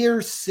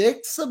year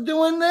 6 of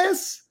doing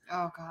this?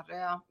 Oh God,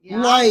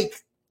 yeah. Like,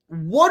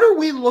 what are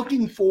we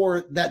looking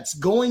for that's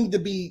going to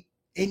be?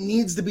 It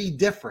needs to be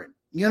different.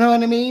 You know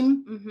what I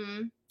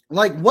mean?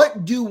 Like,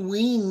 what do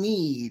we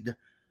need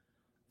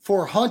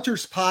for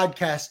Hunter's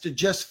podcast to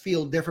just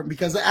feel different?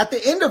 Because at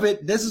the end of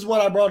it, this is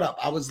what I brought up.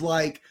 I was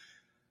like,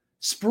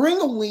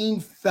 Spring-a-Ween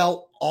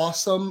felt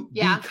awesome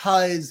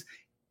because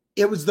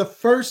it was the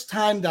first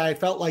time that I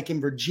felt like in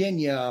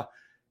Virginia,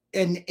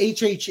 an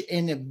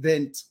HHN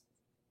event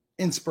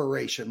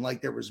inspiration.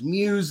 Like, there was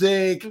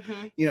music,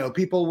 you know,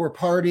 people were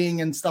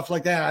partying and stuff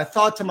like that. I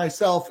thought to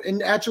myself,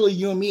 and actually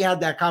you and me had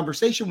that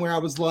conversation where I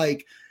was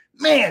like,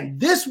 man,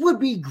 this would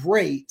be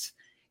great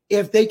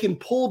if they can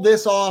pull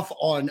this off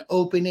on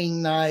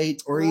opening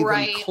night or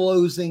even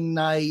closing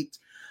night.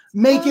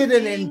 Make it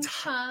an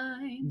entire,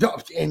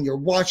 and you're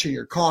watching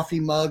your coffee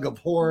mug of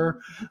horror.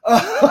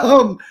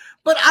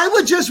 But I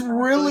would just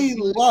really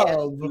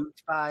love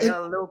by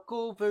a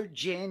local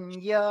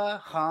Virginia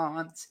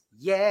haunt.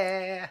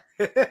 Yeah.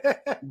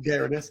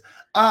 There it is.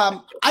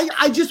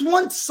 I just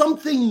want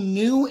something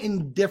new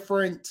and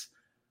different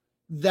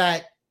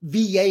that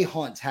VA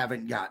haunts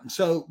haven't gotten.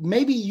 So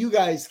maybe you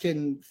guys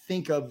can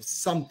think of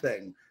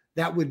something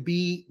that would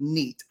be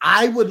neat.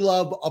 I would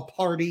love a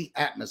party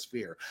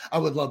atmosphere. I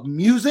would love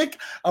music.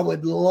 I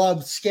would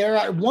love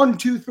scare 1,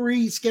 2,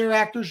 3 scare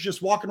actors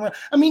just walking around.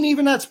 I mean,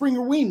 even at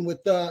Spring-a-Ween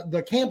with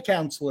the camp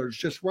counselors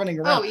just running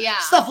around. Oh, yeah.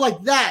 Stuff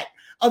like that,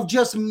 of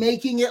just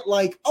making it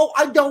like, oh,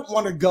 I don't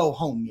want to go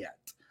home yet.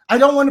 I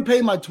don't want to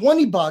pay my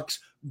 $20,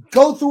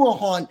 go through a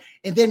haunt,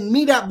 and then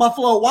meet at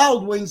Buffalo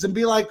Wild Wings and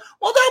be like,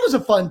 well, that was a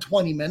fun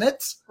 20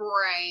 minutes.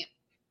 Right.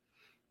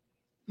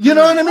 You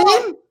know what I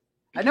mean?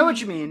 I know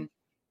what you mean.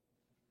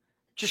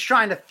 Just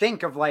trying to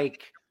think of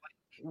like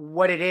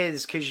what it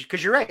is,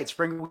 because you're right.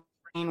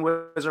 Spring-a-Ween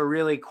was a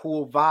really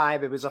cool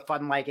vibe. It was a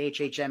fun like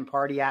HHN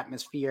party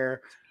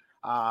atmosphere.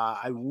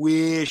 I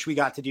wish we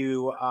got to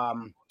do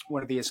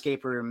one of the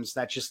escape rooms.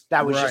 That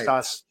was just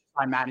us.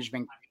 Time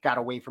management got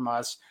away from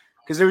us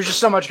because there was just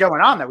so much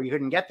going on that we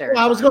couldn't get there.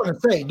 Well, I was going to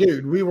say,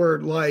 dude, we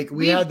were like,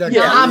 we had that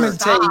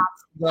commentate.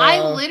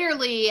 I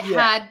literally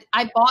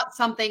I bought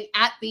something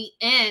at the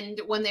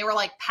end when they were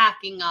like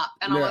packing up,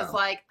 and I was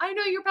like, I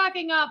know you're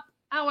packing up.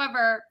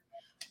 However,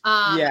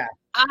 it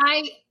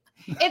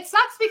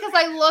sucks because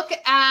I look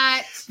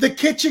at the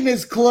kitchen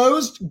is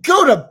closed.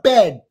 Go to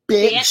bed,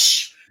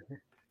 bitch.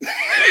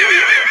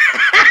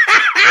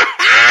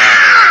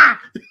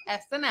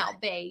 SNL,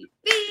 baby.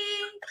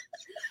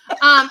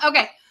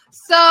 Okay,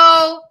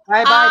 so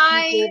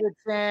bye, Pete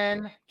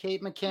Davidson,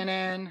 Kate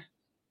McKinnon.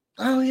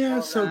 Oh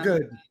yeah, so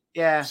good.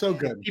 Yeah, so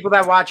good. People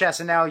that watch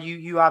SNL,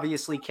 you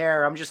obviously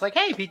care. I'm just like,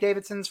 hey, Pete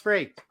Davidson's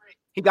free.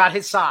 He got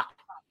his sock.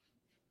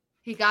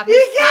 He got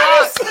his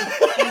socks.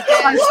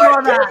 I saw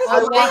that.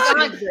 Oh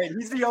my God.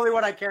 He's the only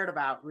one I cared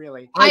about,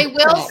 really. I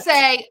will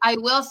say,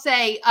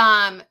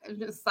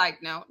 side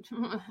note,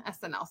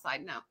 SNL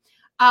side note.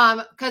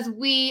 Because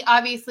we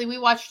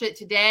watched it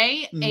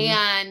today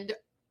and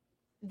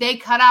they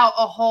cut out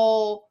a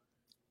whole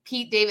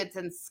Pete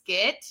Davidson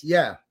skit.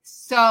 Yeah.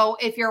 So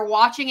if you're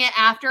watching it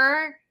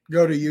after,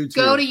 go to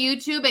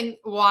YouTube and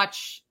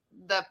watch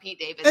the Pete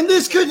Davidson. And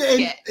this could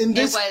skit.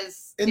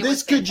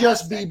 This could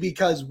just be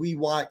because we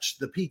watched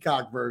the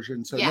Peacock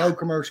version, so no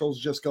commercials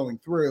just going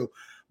through.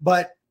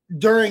 But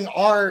during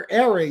our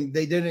airing,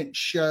 they didn't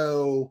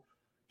show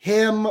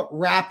him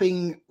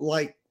rapping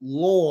like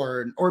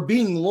Lorne or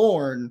being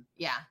Lorne.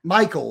 Yeah.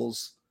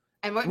 Michaels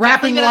and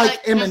rapping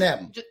like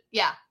Eminem.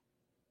 Yeah.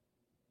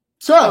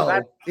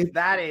 So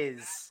that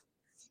is.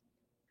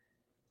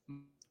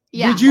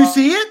 Yeah. Did you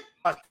see it?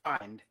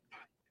 Find.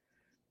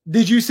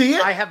 Did you see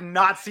it? I have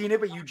not seen it,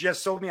 but you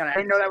just sold me on it. I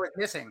didn't know that was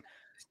missing.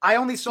 I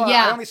only saw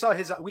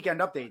his Weekend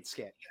Update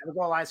skit. That was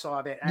all I saw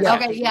of it.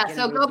 Okay,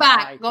 so go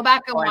back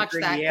and watch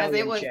that because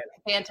it was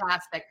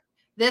fantastic.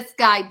 This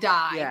guy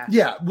died.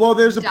 Yeah. Well,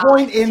 there's a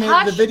point in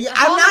the video.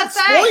 I'm not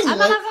spoiling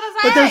it,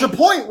 but there's a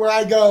point where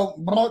I go,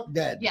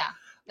 dead. Yeah.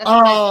 That's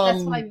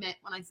what I meant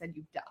when I said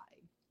you died.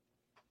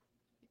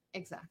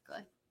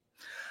 Exactly.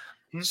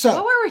 So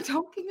what were we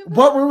talking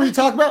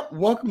about?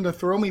 Welcome to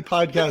Throw Me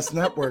Podcast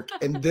Network,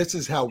 and this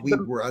is how we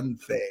run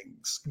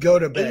things. Go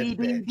to bed, ADD,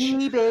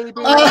 bitch. baby. Okay,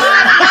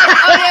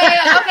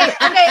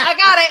 I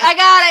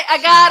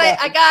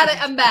got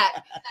it. I'm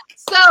back.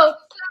 So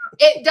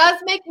it does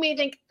make me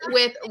think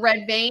with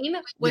Red Vein,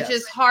 which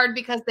is hard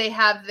because they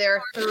have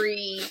their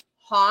 3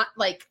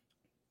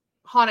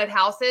 haunted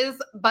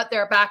houses, but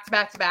they're back to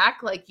back to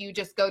back. Like you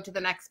just go to the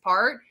next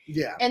part.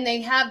 Yeah. And they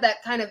have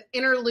that kind of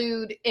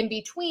interlude in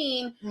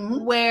between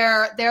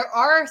where there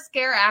are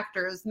scare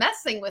actors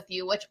messing with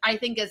you, which I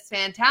think is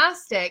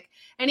fantastic.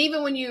 And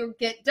even when you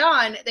get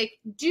done, they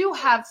do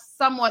have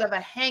somewhat of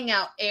a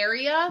hangout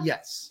area.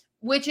 Yes.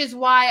 Which is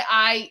why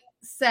I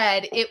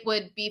said it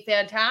would be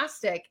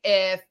fantastic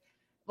if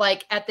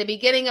like at the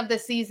beginning of the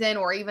season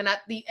or even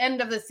at the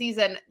end of the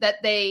season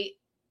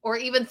or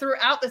even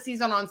throughout the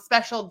season on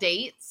special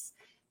dates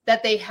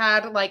that they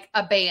had like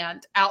a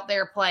band out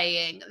there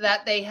playing,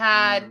 that they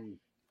had,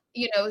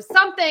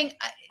 something.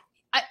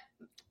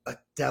 A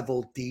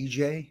devil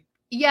DJ?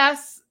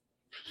 Yes.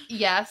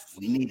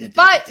 We need a devil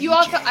But DJ. you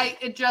also,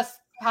 it just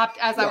popped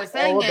as I was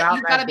saying it.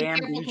 You've got to be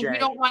careful because you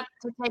don't want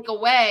to take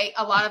away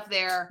a lot of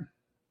their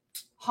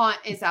haunt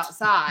is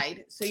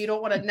outside. So you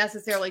don't want to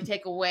necessarily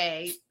take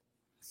away.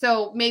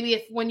 So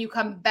maybe when you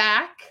come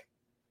back,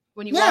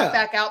 when you walk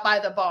back out by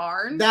the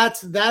barn. That's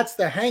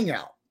the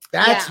hangout.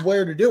 That's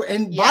where to do it.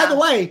 And by the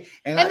way,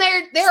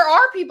 there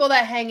are people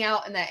that hang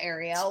out in that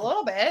area a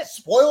little bit.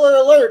 Spoiler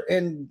alert,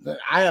 and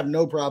I have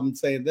no problem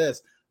saying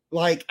this.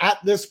 Like at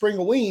this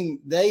Springween,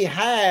 they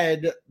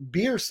had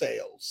beer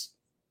sales.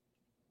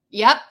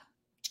 Yep.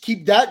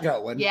 Keep that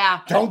going. Yeah.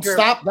 Don't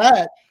stop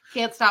that.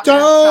 Can't stop.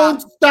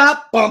 Don't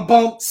stop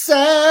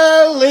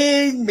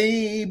selling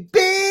me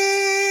beer.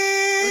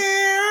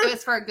 It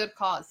was for a good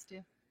cause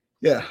too.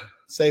 Yeah.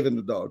 Saving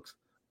the dogs.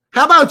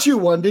 How about you,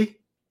 Wendy?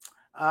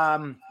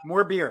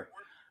 More beer.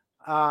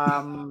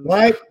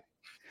 What?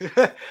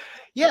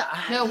 Yeah.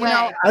 No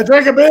way. I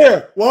drank a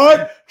beer.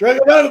 What?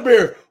 Drank another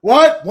beer.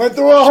 What? Went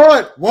through a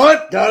haunt.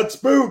 What? Got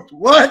spooked.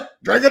 What?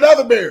 Drank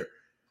another beer.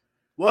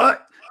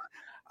 What?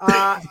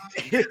 Yeah,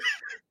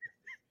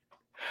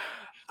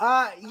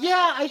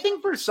 I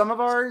think for some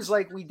of ours,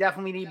 like we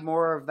definitely need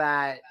more of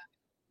that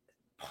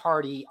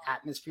party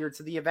atmosphere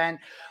to the event.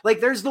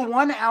 Like there's the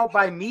one out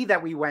by me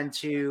that we went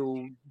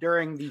to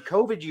during the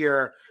COVID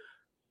year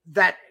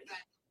that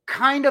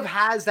kind of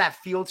has that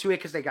feel to it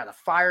because they got a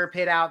fire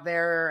pit out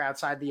there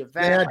outside the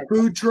event. They had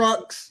food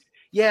trucks.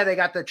 Yeah, they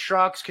got the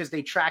trucks because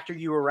they tractor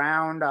you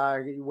around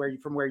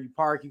from where you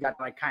park. You got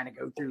to like kind of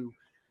go through.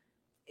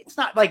 It's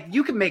not like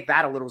you can make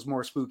that a little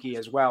more spooky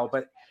as well,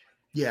 but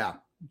yeah,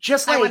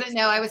 just I like wouldn't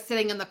know. I was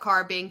sitting in the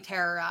car being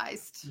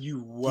terrorized.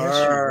 You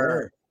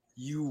were.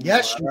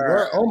 Yes, you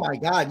were. Oh my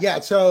God. Yeah.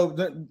 So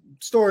the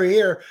story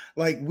here,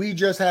 like we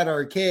just had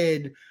our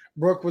kid.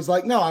 Brooke was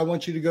like, no, I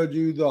want you to go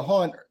do the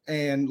hunt.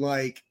 And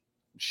like,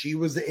 she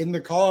was in the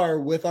car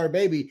with our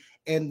baby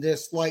and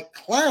this like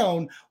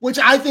clown, which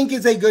I think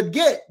is a good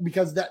get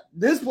because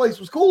this place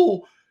was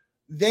cool.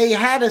 They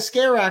had a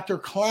scare actor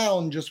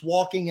clown just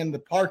walking in the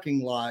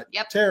parking lot,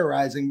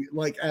 terrorizing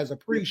like as a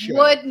pre-show.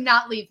 Would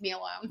not leave me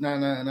alone.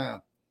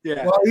 No.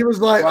 Yeah. Well, he was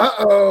like,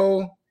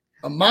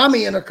 a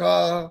mommy in a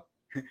car.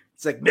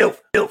 It's like milf.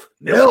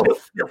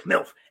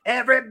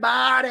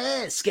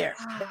 Everybody's scared.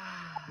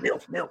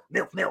 Milf.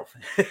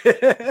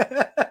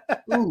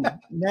 Ooh,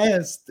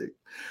 nasty.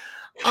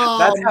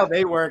 That's how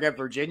they work at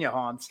Virginia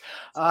haunts.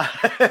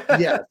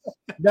 Yes,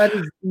 that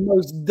is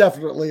most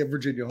definitely a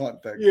Virginia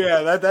haunt thing.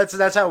 Yeah,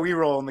 that's how we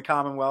roll in the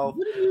Commonwealth.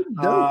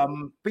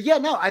 But yeah,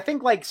 no, I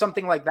think like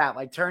something like that,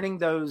 like turning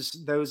those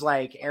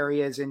like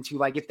areas into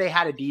like if they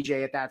had a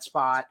DJ at that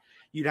spot,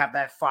 you'd have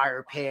that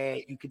fire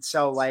pit. You could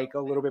sell like a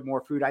little bit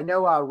more food. I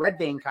know Red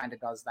Vein kind of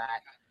does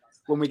that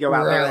when we go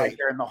out there, like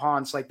they're in the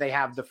haunts, like they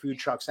have the food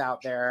trucks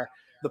out there,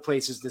 the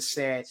places to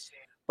sit.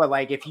 But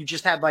like if you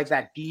just had like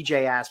that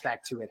DJ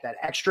aspect to it, that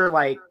extra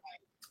like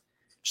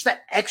just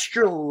that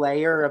extra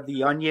layer of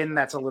the onion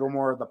that's a little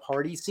more of the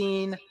party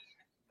scene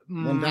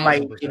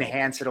might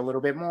enhance it a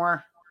little bit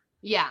more.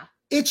 Yeah.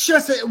 It's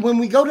just when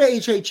we go to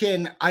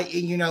HHN,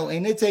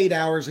 and it's 8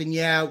 hours, and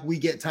yeah, we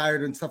get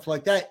tired and stuff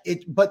like that.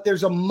 But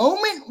there's a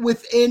moment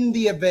within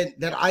the event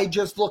that I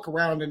just look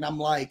around and I'm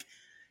like,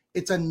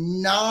 it's a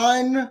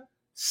non-stop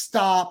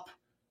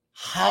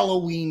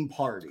Halloween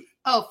party.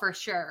 Oh, for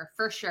sure.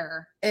 For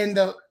sure. And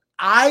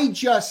I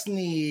just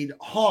need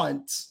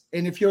haunts.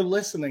 And if you're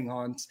listening,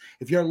 haunts,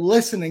 if you're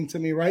listening to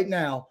me right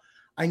now,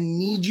 I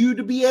need you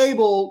to be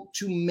able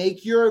to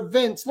make your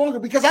events longer,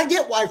 because I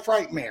get why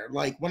Frightmare,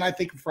 like when I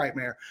think of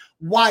Frightmare,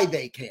 why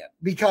they can't,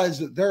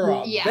 because they're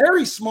a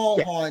very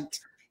small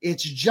haunt.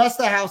 It's just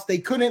a house. They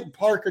couldn't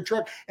park a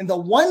truck. And the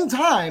one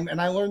time,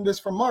 and I learned this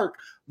from Mark,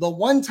 the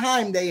one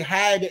time they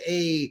had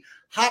a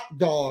hot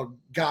dog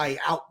guy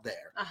out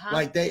there,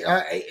 like they,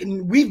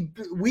 and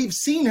we've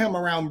seen him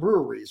around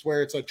breweries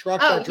where it's a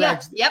truck that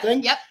drags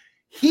thing.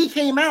 He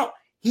came out.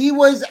 He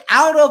was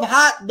out of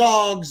hot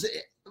dogs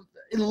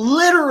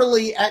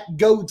literally at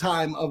go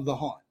time of the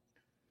haunt.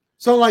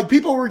 So like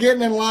people were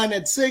getting in line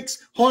at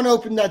 6, haunt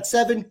opened at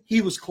 7, he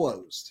was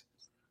closed.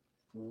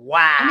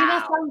 Wow. I mean,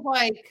 that sounds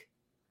like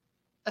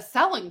a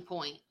selling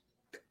point.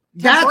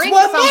 That's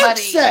what Mark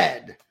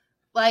said.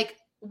 Like,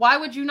 why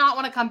would you not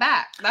want to come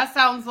back? That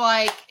sounds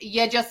like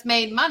you just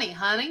made money,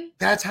 honey.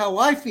 That's how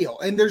I feel.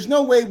 And there's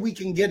no way we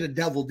can get a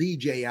devil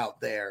DJ out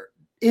there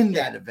in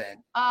that event.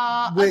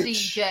 A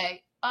DJ.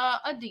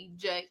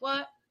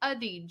 What? A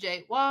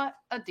DJ, what?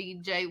 A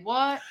DJ,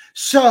 what?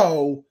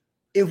 So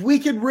if we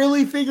could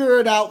really figure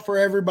it out for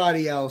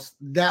everybody else,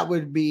 that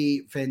would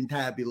be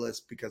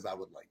fantabulous, because I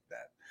would like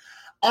that.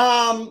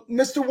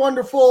 Mr.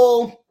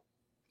 Wonderful,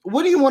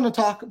 what do you want to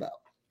talk about?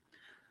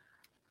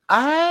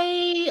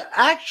 I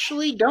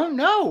actually don't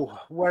know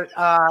what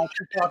to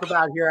talk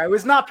about here. I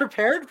was not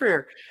prepared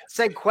for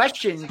said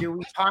question. Do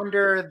we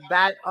ponder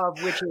that of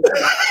which is...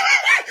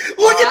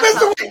 Look at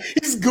Mr.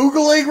 He's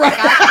Googling right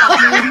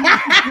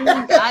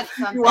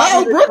now.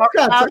 Wow, Brooke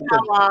got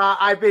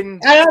something.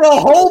 I had a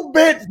whole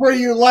bit for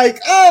you. Like,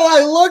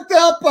 I looked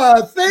up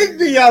a thing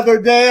the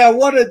other day. I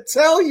want to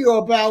tell you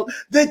about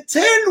the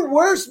 10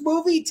 worst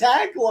movie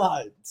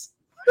taglines.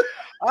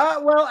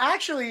 Well,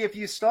 actually, if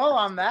you stall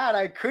on that,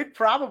 I could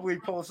probably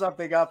pull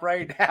something up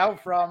right now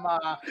from.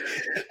 Oh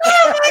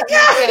my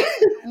god!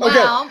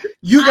 Well, okay,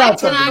 you got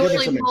something. I can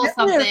actually pull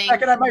something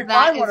I might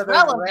find one of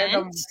those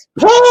random.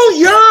 Pull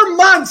your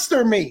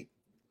monster meat.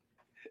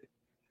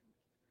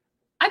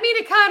 I mean,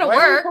 it kind of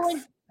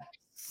works.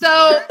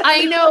 So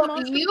I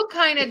know you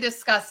kind of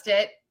discussed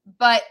it,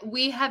 but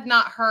we have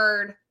not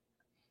heard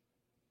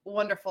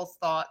Wonderful's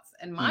thoughts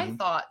and my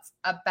thoughts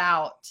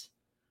about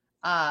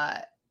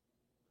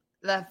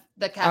the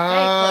cafe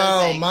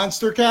closing.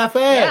 Monster Cafe.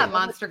 Yeah,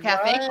 Monster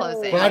Cafe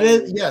closing. But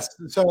yes.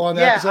 So on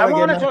that episode, I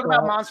want to talk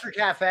about Monster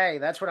Cafe.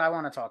 That's what I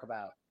want to talk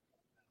about.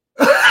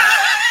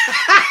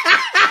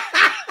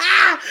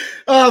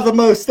 Oh, the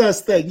most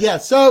thing. Yeah.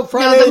 So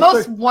Friday, no, the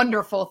most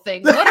wonderful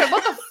thing. What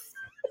the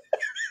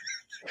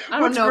I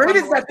don't What's know. great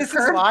is that this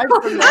is live.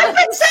 I've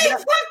been saying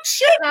fuck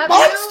shit,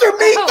 monster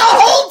meat the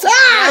whole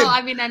time. Well,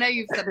 I mean, I know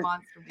you've said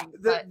monster meat.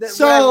 But...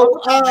 So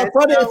Friday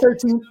the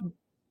 13th.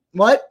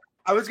 What?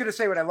 I was going to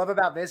say what I love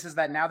about this is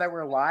that now that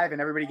we're live and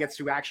everybody gets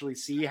to actually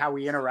see how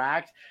we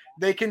interact,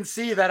 they can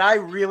see that I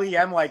really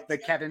am like the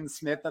Kevin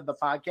Smith of the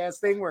podcast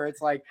thing, where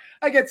it's like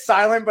I get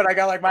silent, but I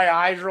got like my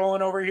eyes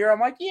rolling over here. I'm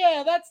like,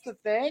 yeah, that's the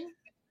thing.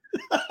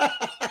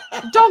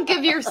 Don't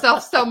give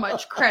yourself so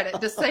much credit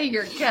to say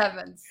you're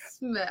Kevin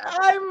Smith.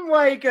 I'm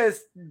like a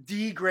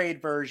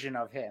D-grade version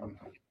of him.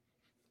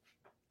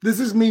 This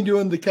is me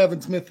doing the Kevin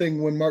Smith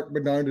thing when Mark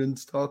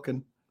Bernardin's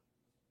talking.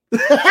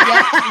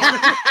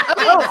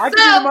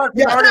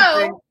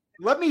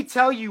 Let me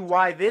tell you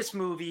why this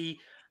movie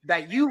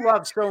that you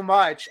love so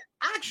much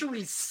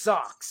actually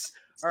sucks.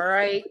 All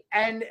right.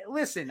 And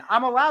listen,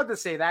 I'm allowed to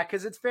say that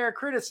because it's fair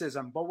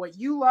criticism, but what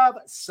you love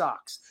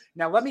sucks.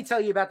 Now, let me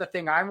tell you about the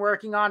thing I'm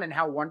working on and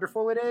how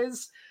wonderful it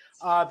is,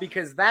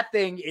 because that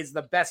thing is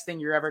the best thing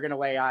you're ever going to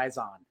lay eyes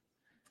on.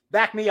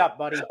 Back me up,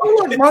 buddy.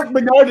 Oh, look, Mark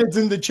Bernardin's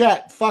in the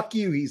chat. Fuck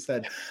you, he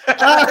said.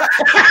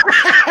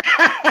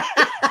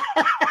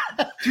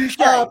 Touche.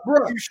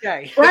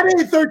 Friday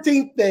the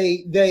 13th,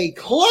 they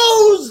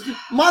closed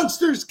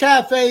Monsters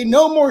Cafe.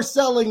 No more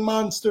selling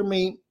monster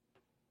meat.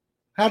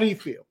 How do you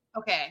feel?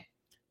 Okay.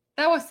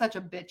 That was such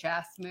a bitch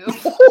ass move.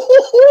 That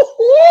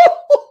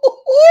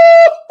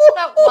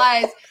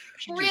was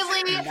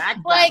really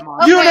like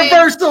okay.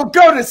 Universal,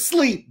 go to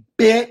sleep,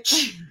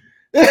 bitch.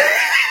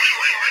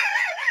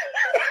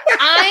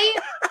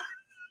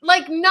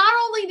 Not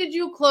only did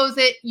you close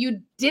it,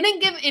 you didn't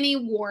give any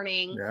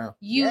warning. Yeah.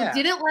 You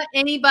didn't let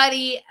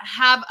anybody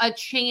have a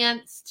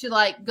chance to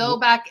go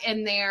back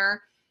in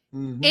there.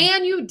 Mm-hmm.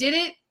 And you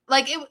didn't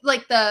like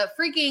the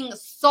freaking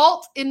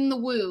salt in the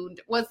wound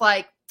was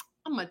like,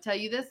 I'm going to tell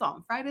you this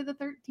on Friday the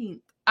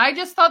 13th. I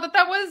just thought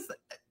that was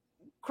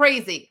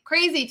crazy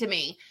to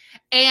me.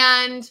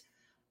 And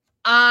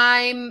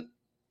I'm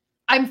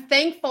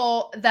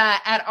thankful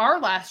that at our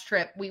last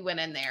trip, we went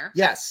in there.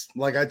 Yes.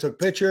 Like I took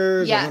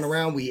pictures, I went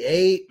around, we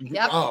ate.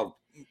 Yep. Oh,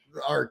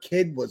 our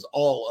kid was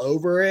all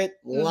over it.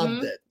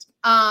 Loved it.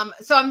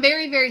 So I'm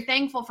very, very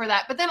thankful for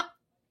that. But then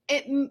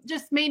it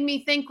just made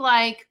me think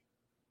like,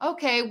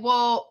 okay,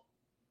 well,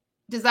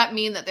 does that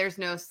mean that there's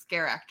no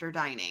scare actor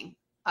dining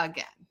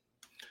again?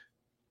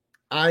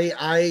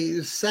 I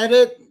said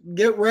it.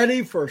 Get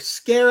ready for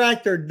scare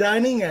actor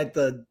dining at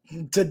the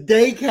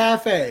Today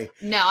Cafe.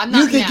 No, I'm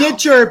not. You can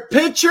get your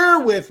picture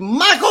with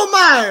Michael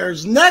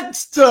Myers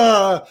next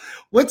to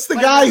what's the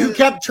guy who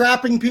kept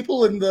trapping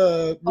people in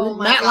the room?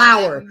 Matt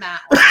Lauer.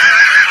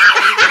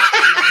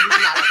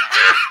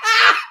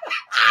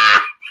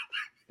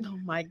 Oh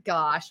my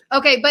gosh.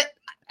 Okay, but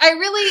I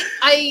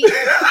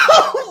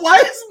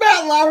why is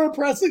Matt Lauer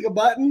pressing a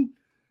button?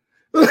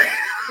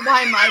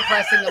 Why am I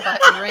pressing a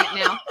button right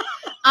now?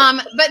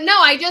 But no,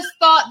 I just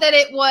thought that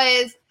it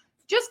was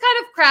just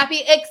kind of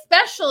crappy,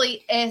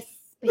 especially. Are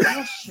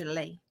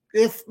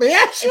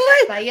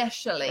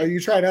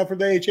you trying out for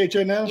the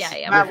HHN now? Yeah,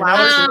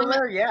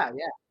 yeah.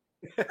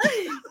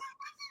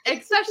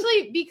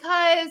 Especially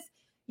because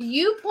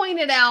you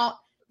pointed out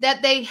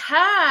that they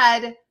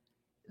had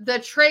the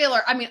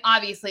trailer. I mean,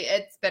 obviously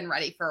it's been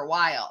ready for a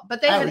while,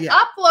 but they had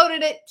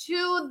uploaded it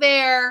to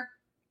the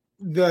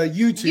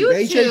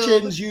YouTube.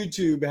 HHN's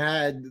YouTube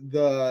had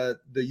the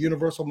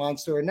Universal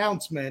Monster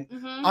announcement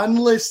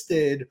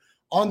unlisted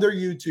on their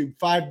YouTube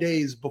 5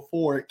 days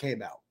before it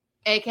came out.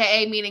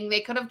 AKA meaning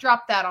they could have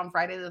dropped that on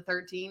Friday the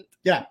 13th.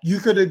 Yeah, you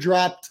could have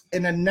dropped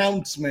an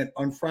announcement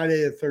on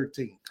Friday the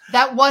 13th.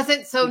 That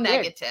wasn't so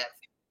negative.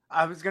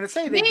 I was going to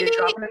say they did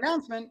drop an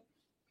announcement.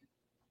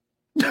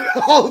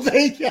 Oh,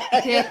 they did.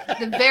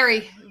 The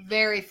very,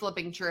 very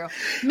flipping true.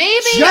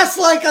 Maybe just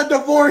like a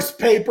divorce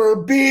paper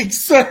being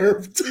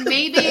served.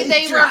 Maybe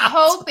they were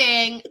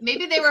hoping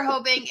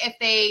if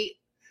they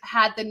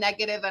had the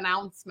negative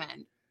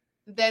announcement,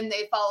 then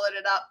they followed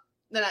it up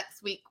the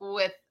next week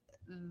with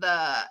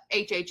the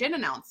HHN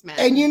announcement.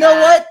 And you know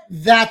what?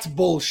 That's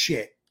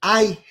bullshit.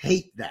 I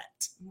hate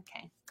that.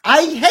 Okay.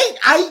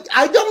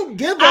 I don't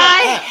give a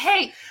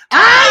I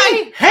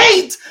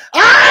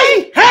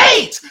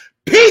hate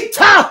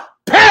Peter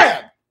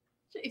Pan.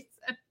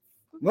 Jason.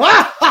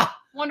 Ah!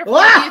 Wonderful.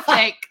 What do you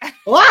think?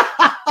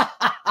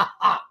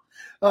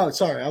 Oh,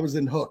 sorry. I was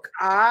in Hook.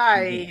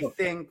 I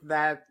think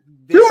that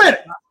 2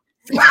 minutes.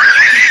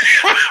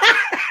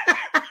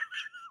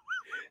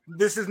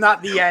 This is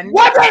not the end.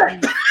 1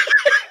 minute.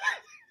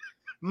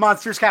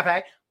 Monsters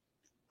Cafe.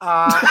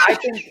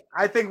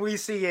 I think we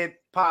see it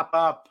pop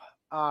up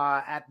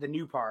at the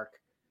new park.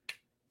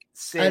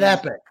 At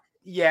Epic.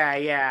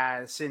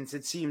 Yeah. Since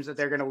it seems that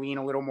they're going to lean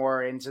a little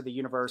more into the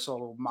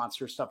Universal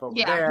monster stuff over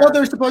there. Well,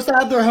 they're supposed to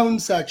have their own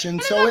section,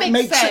 so it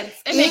makes sense.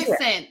 It makes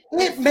sense.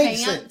 It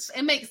makes sense.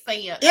 It makes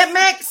sense. It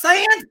makes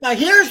sense. But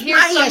here's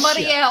my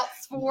somebody issue.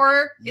 else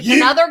for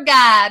another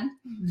guide.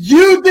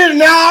 You did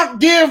not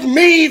give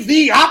me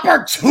the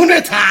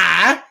opportunity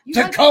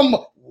to come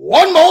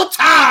one more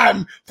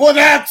time for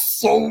that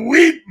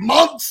sweet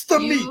monster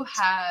meat. You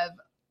have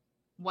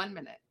 1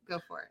 minute. Go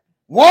for it.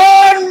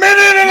 1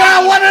 minute and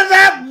I wanted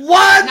that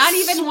one. Not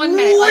even 1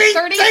 minute. Like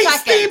 30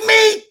 seconds.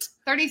 Meat.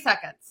 30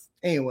 seconds.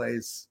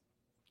 Anyways,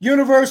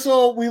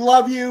 Universal, we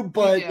love you,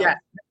 but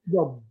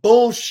the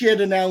bullshit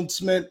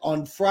announcement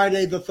on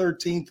Friday the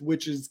 13th,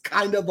 which is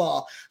kind of a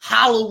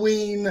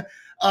Halloween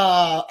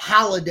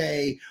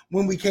holiday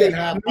when we can't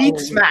have meat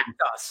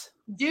smacked us.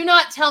 Do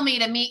not tell me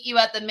to meet you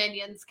at the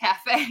Minions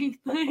Cafe.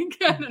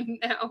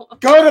 No.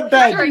 Go to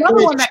bed.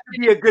 Another one that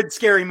could be a good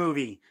scary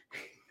movie.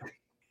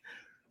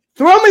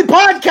 Throw Me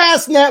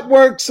Podcast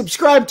Network.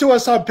 Subscribe to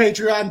us on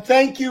Patreon.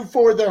 Thank you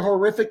for the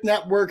Horrific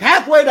Network.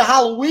 Halfway to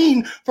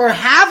Halloween for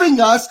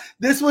having us.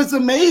 This was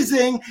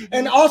amazing.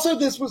 And also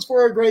this was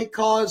for a great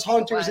cause,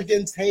 Haunters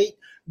Against Hate.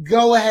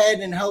 Go ahead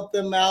and help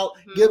them out.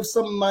 Give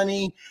some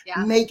money.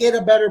 Yeah. Make it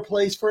a better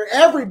place for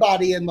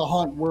everybody in the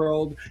haunt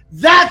world.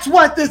 That's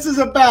what this is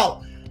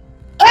about.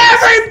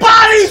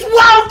 Everybody's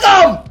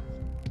welcome.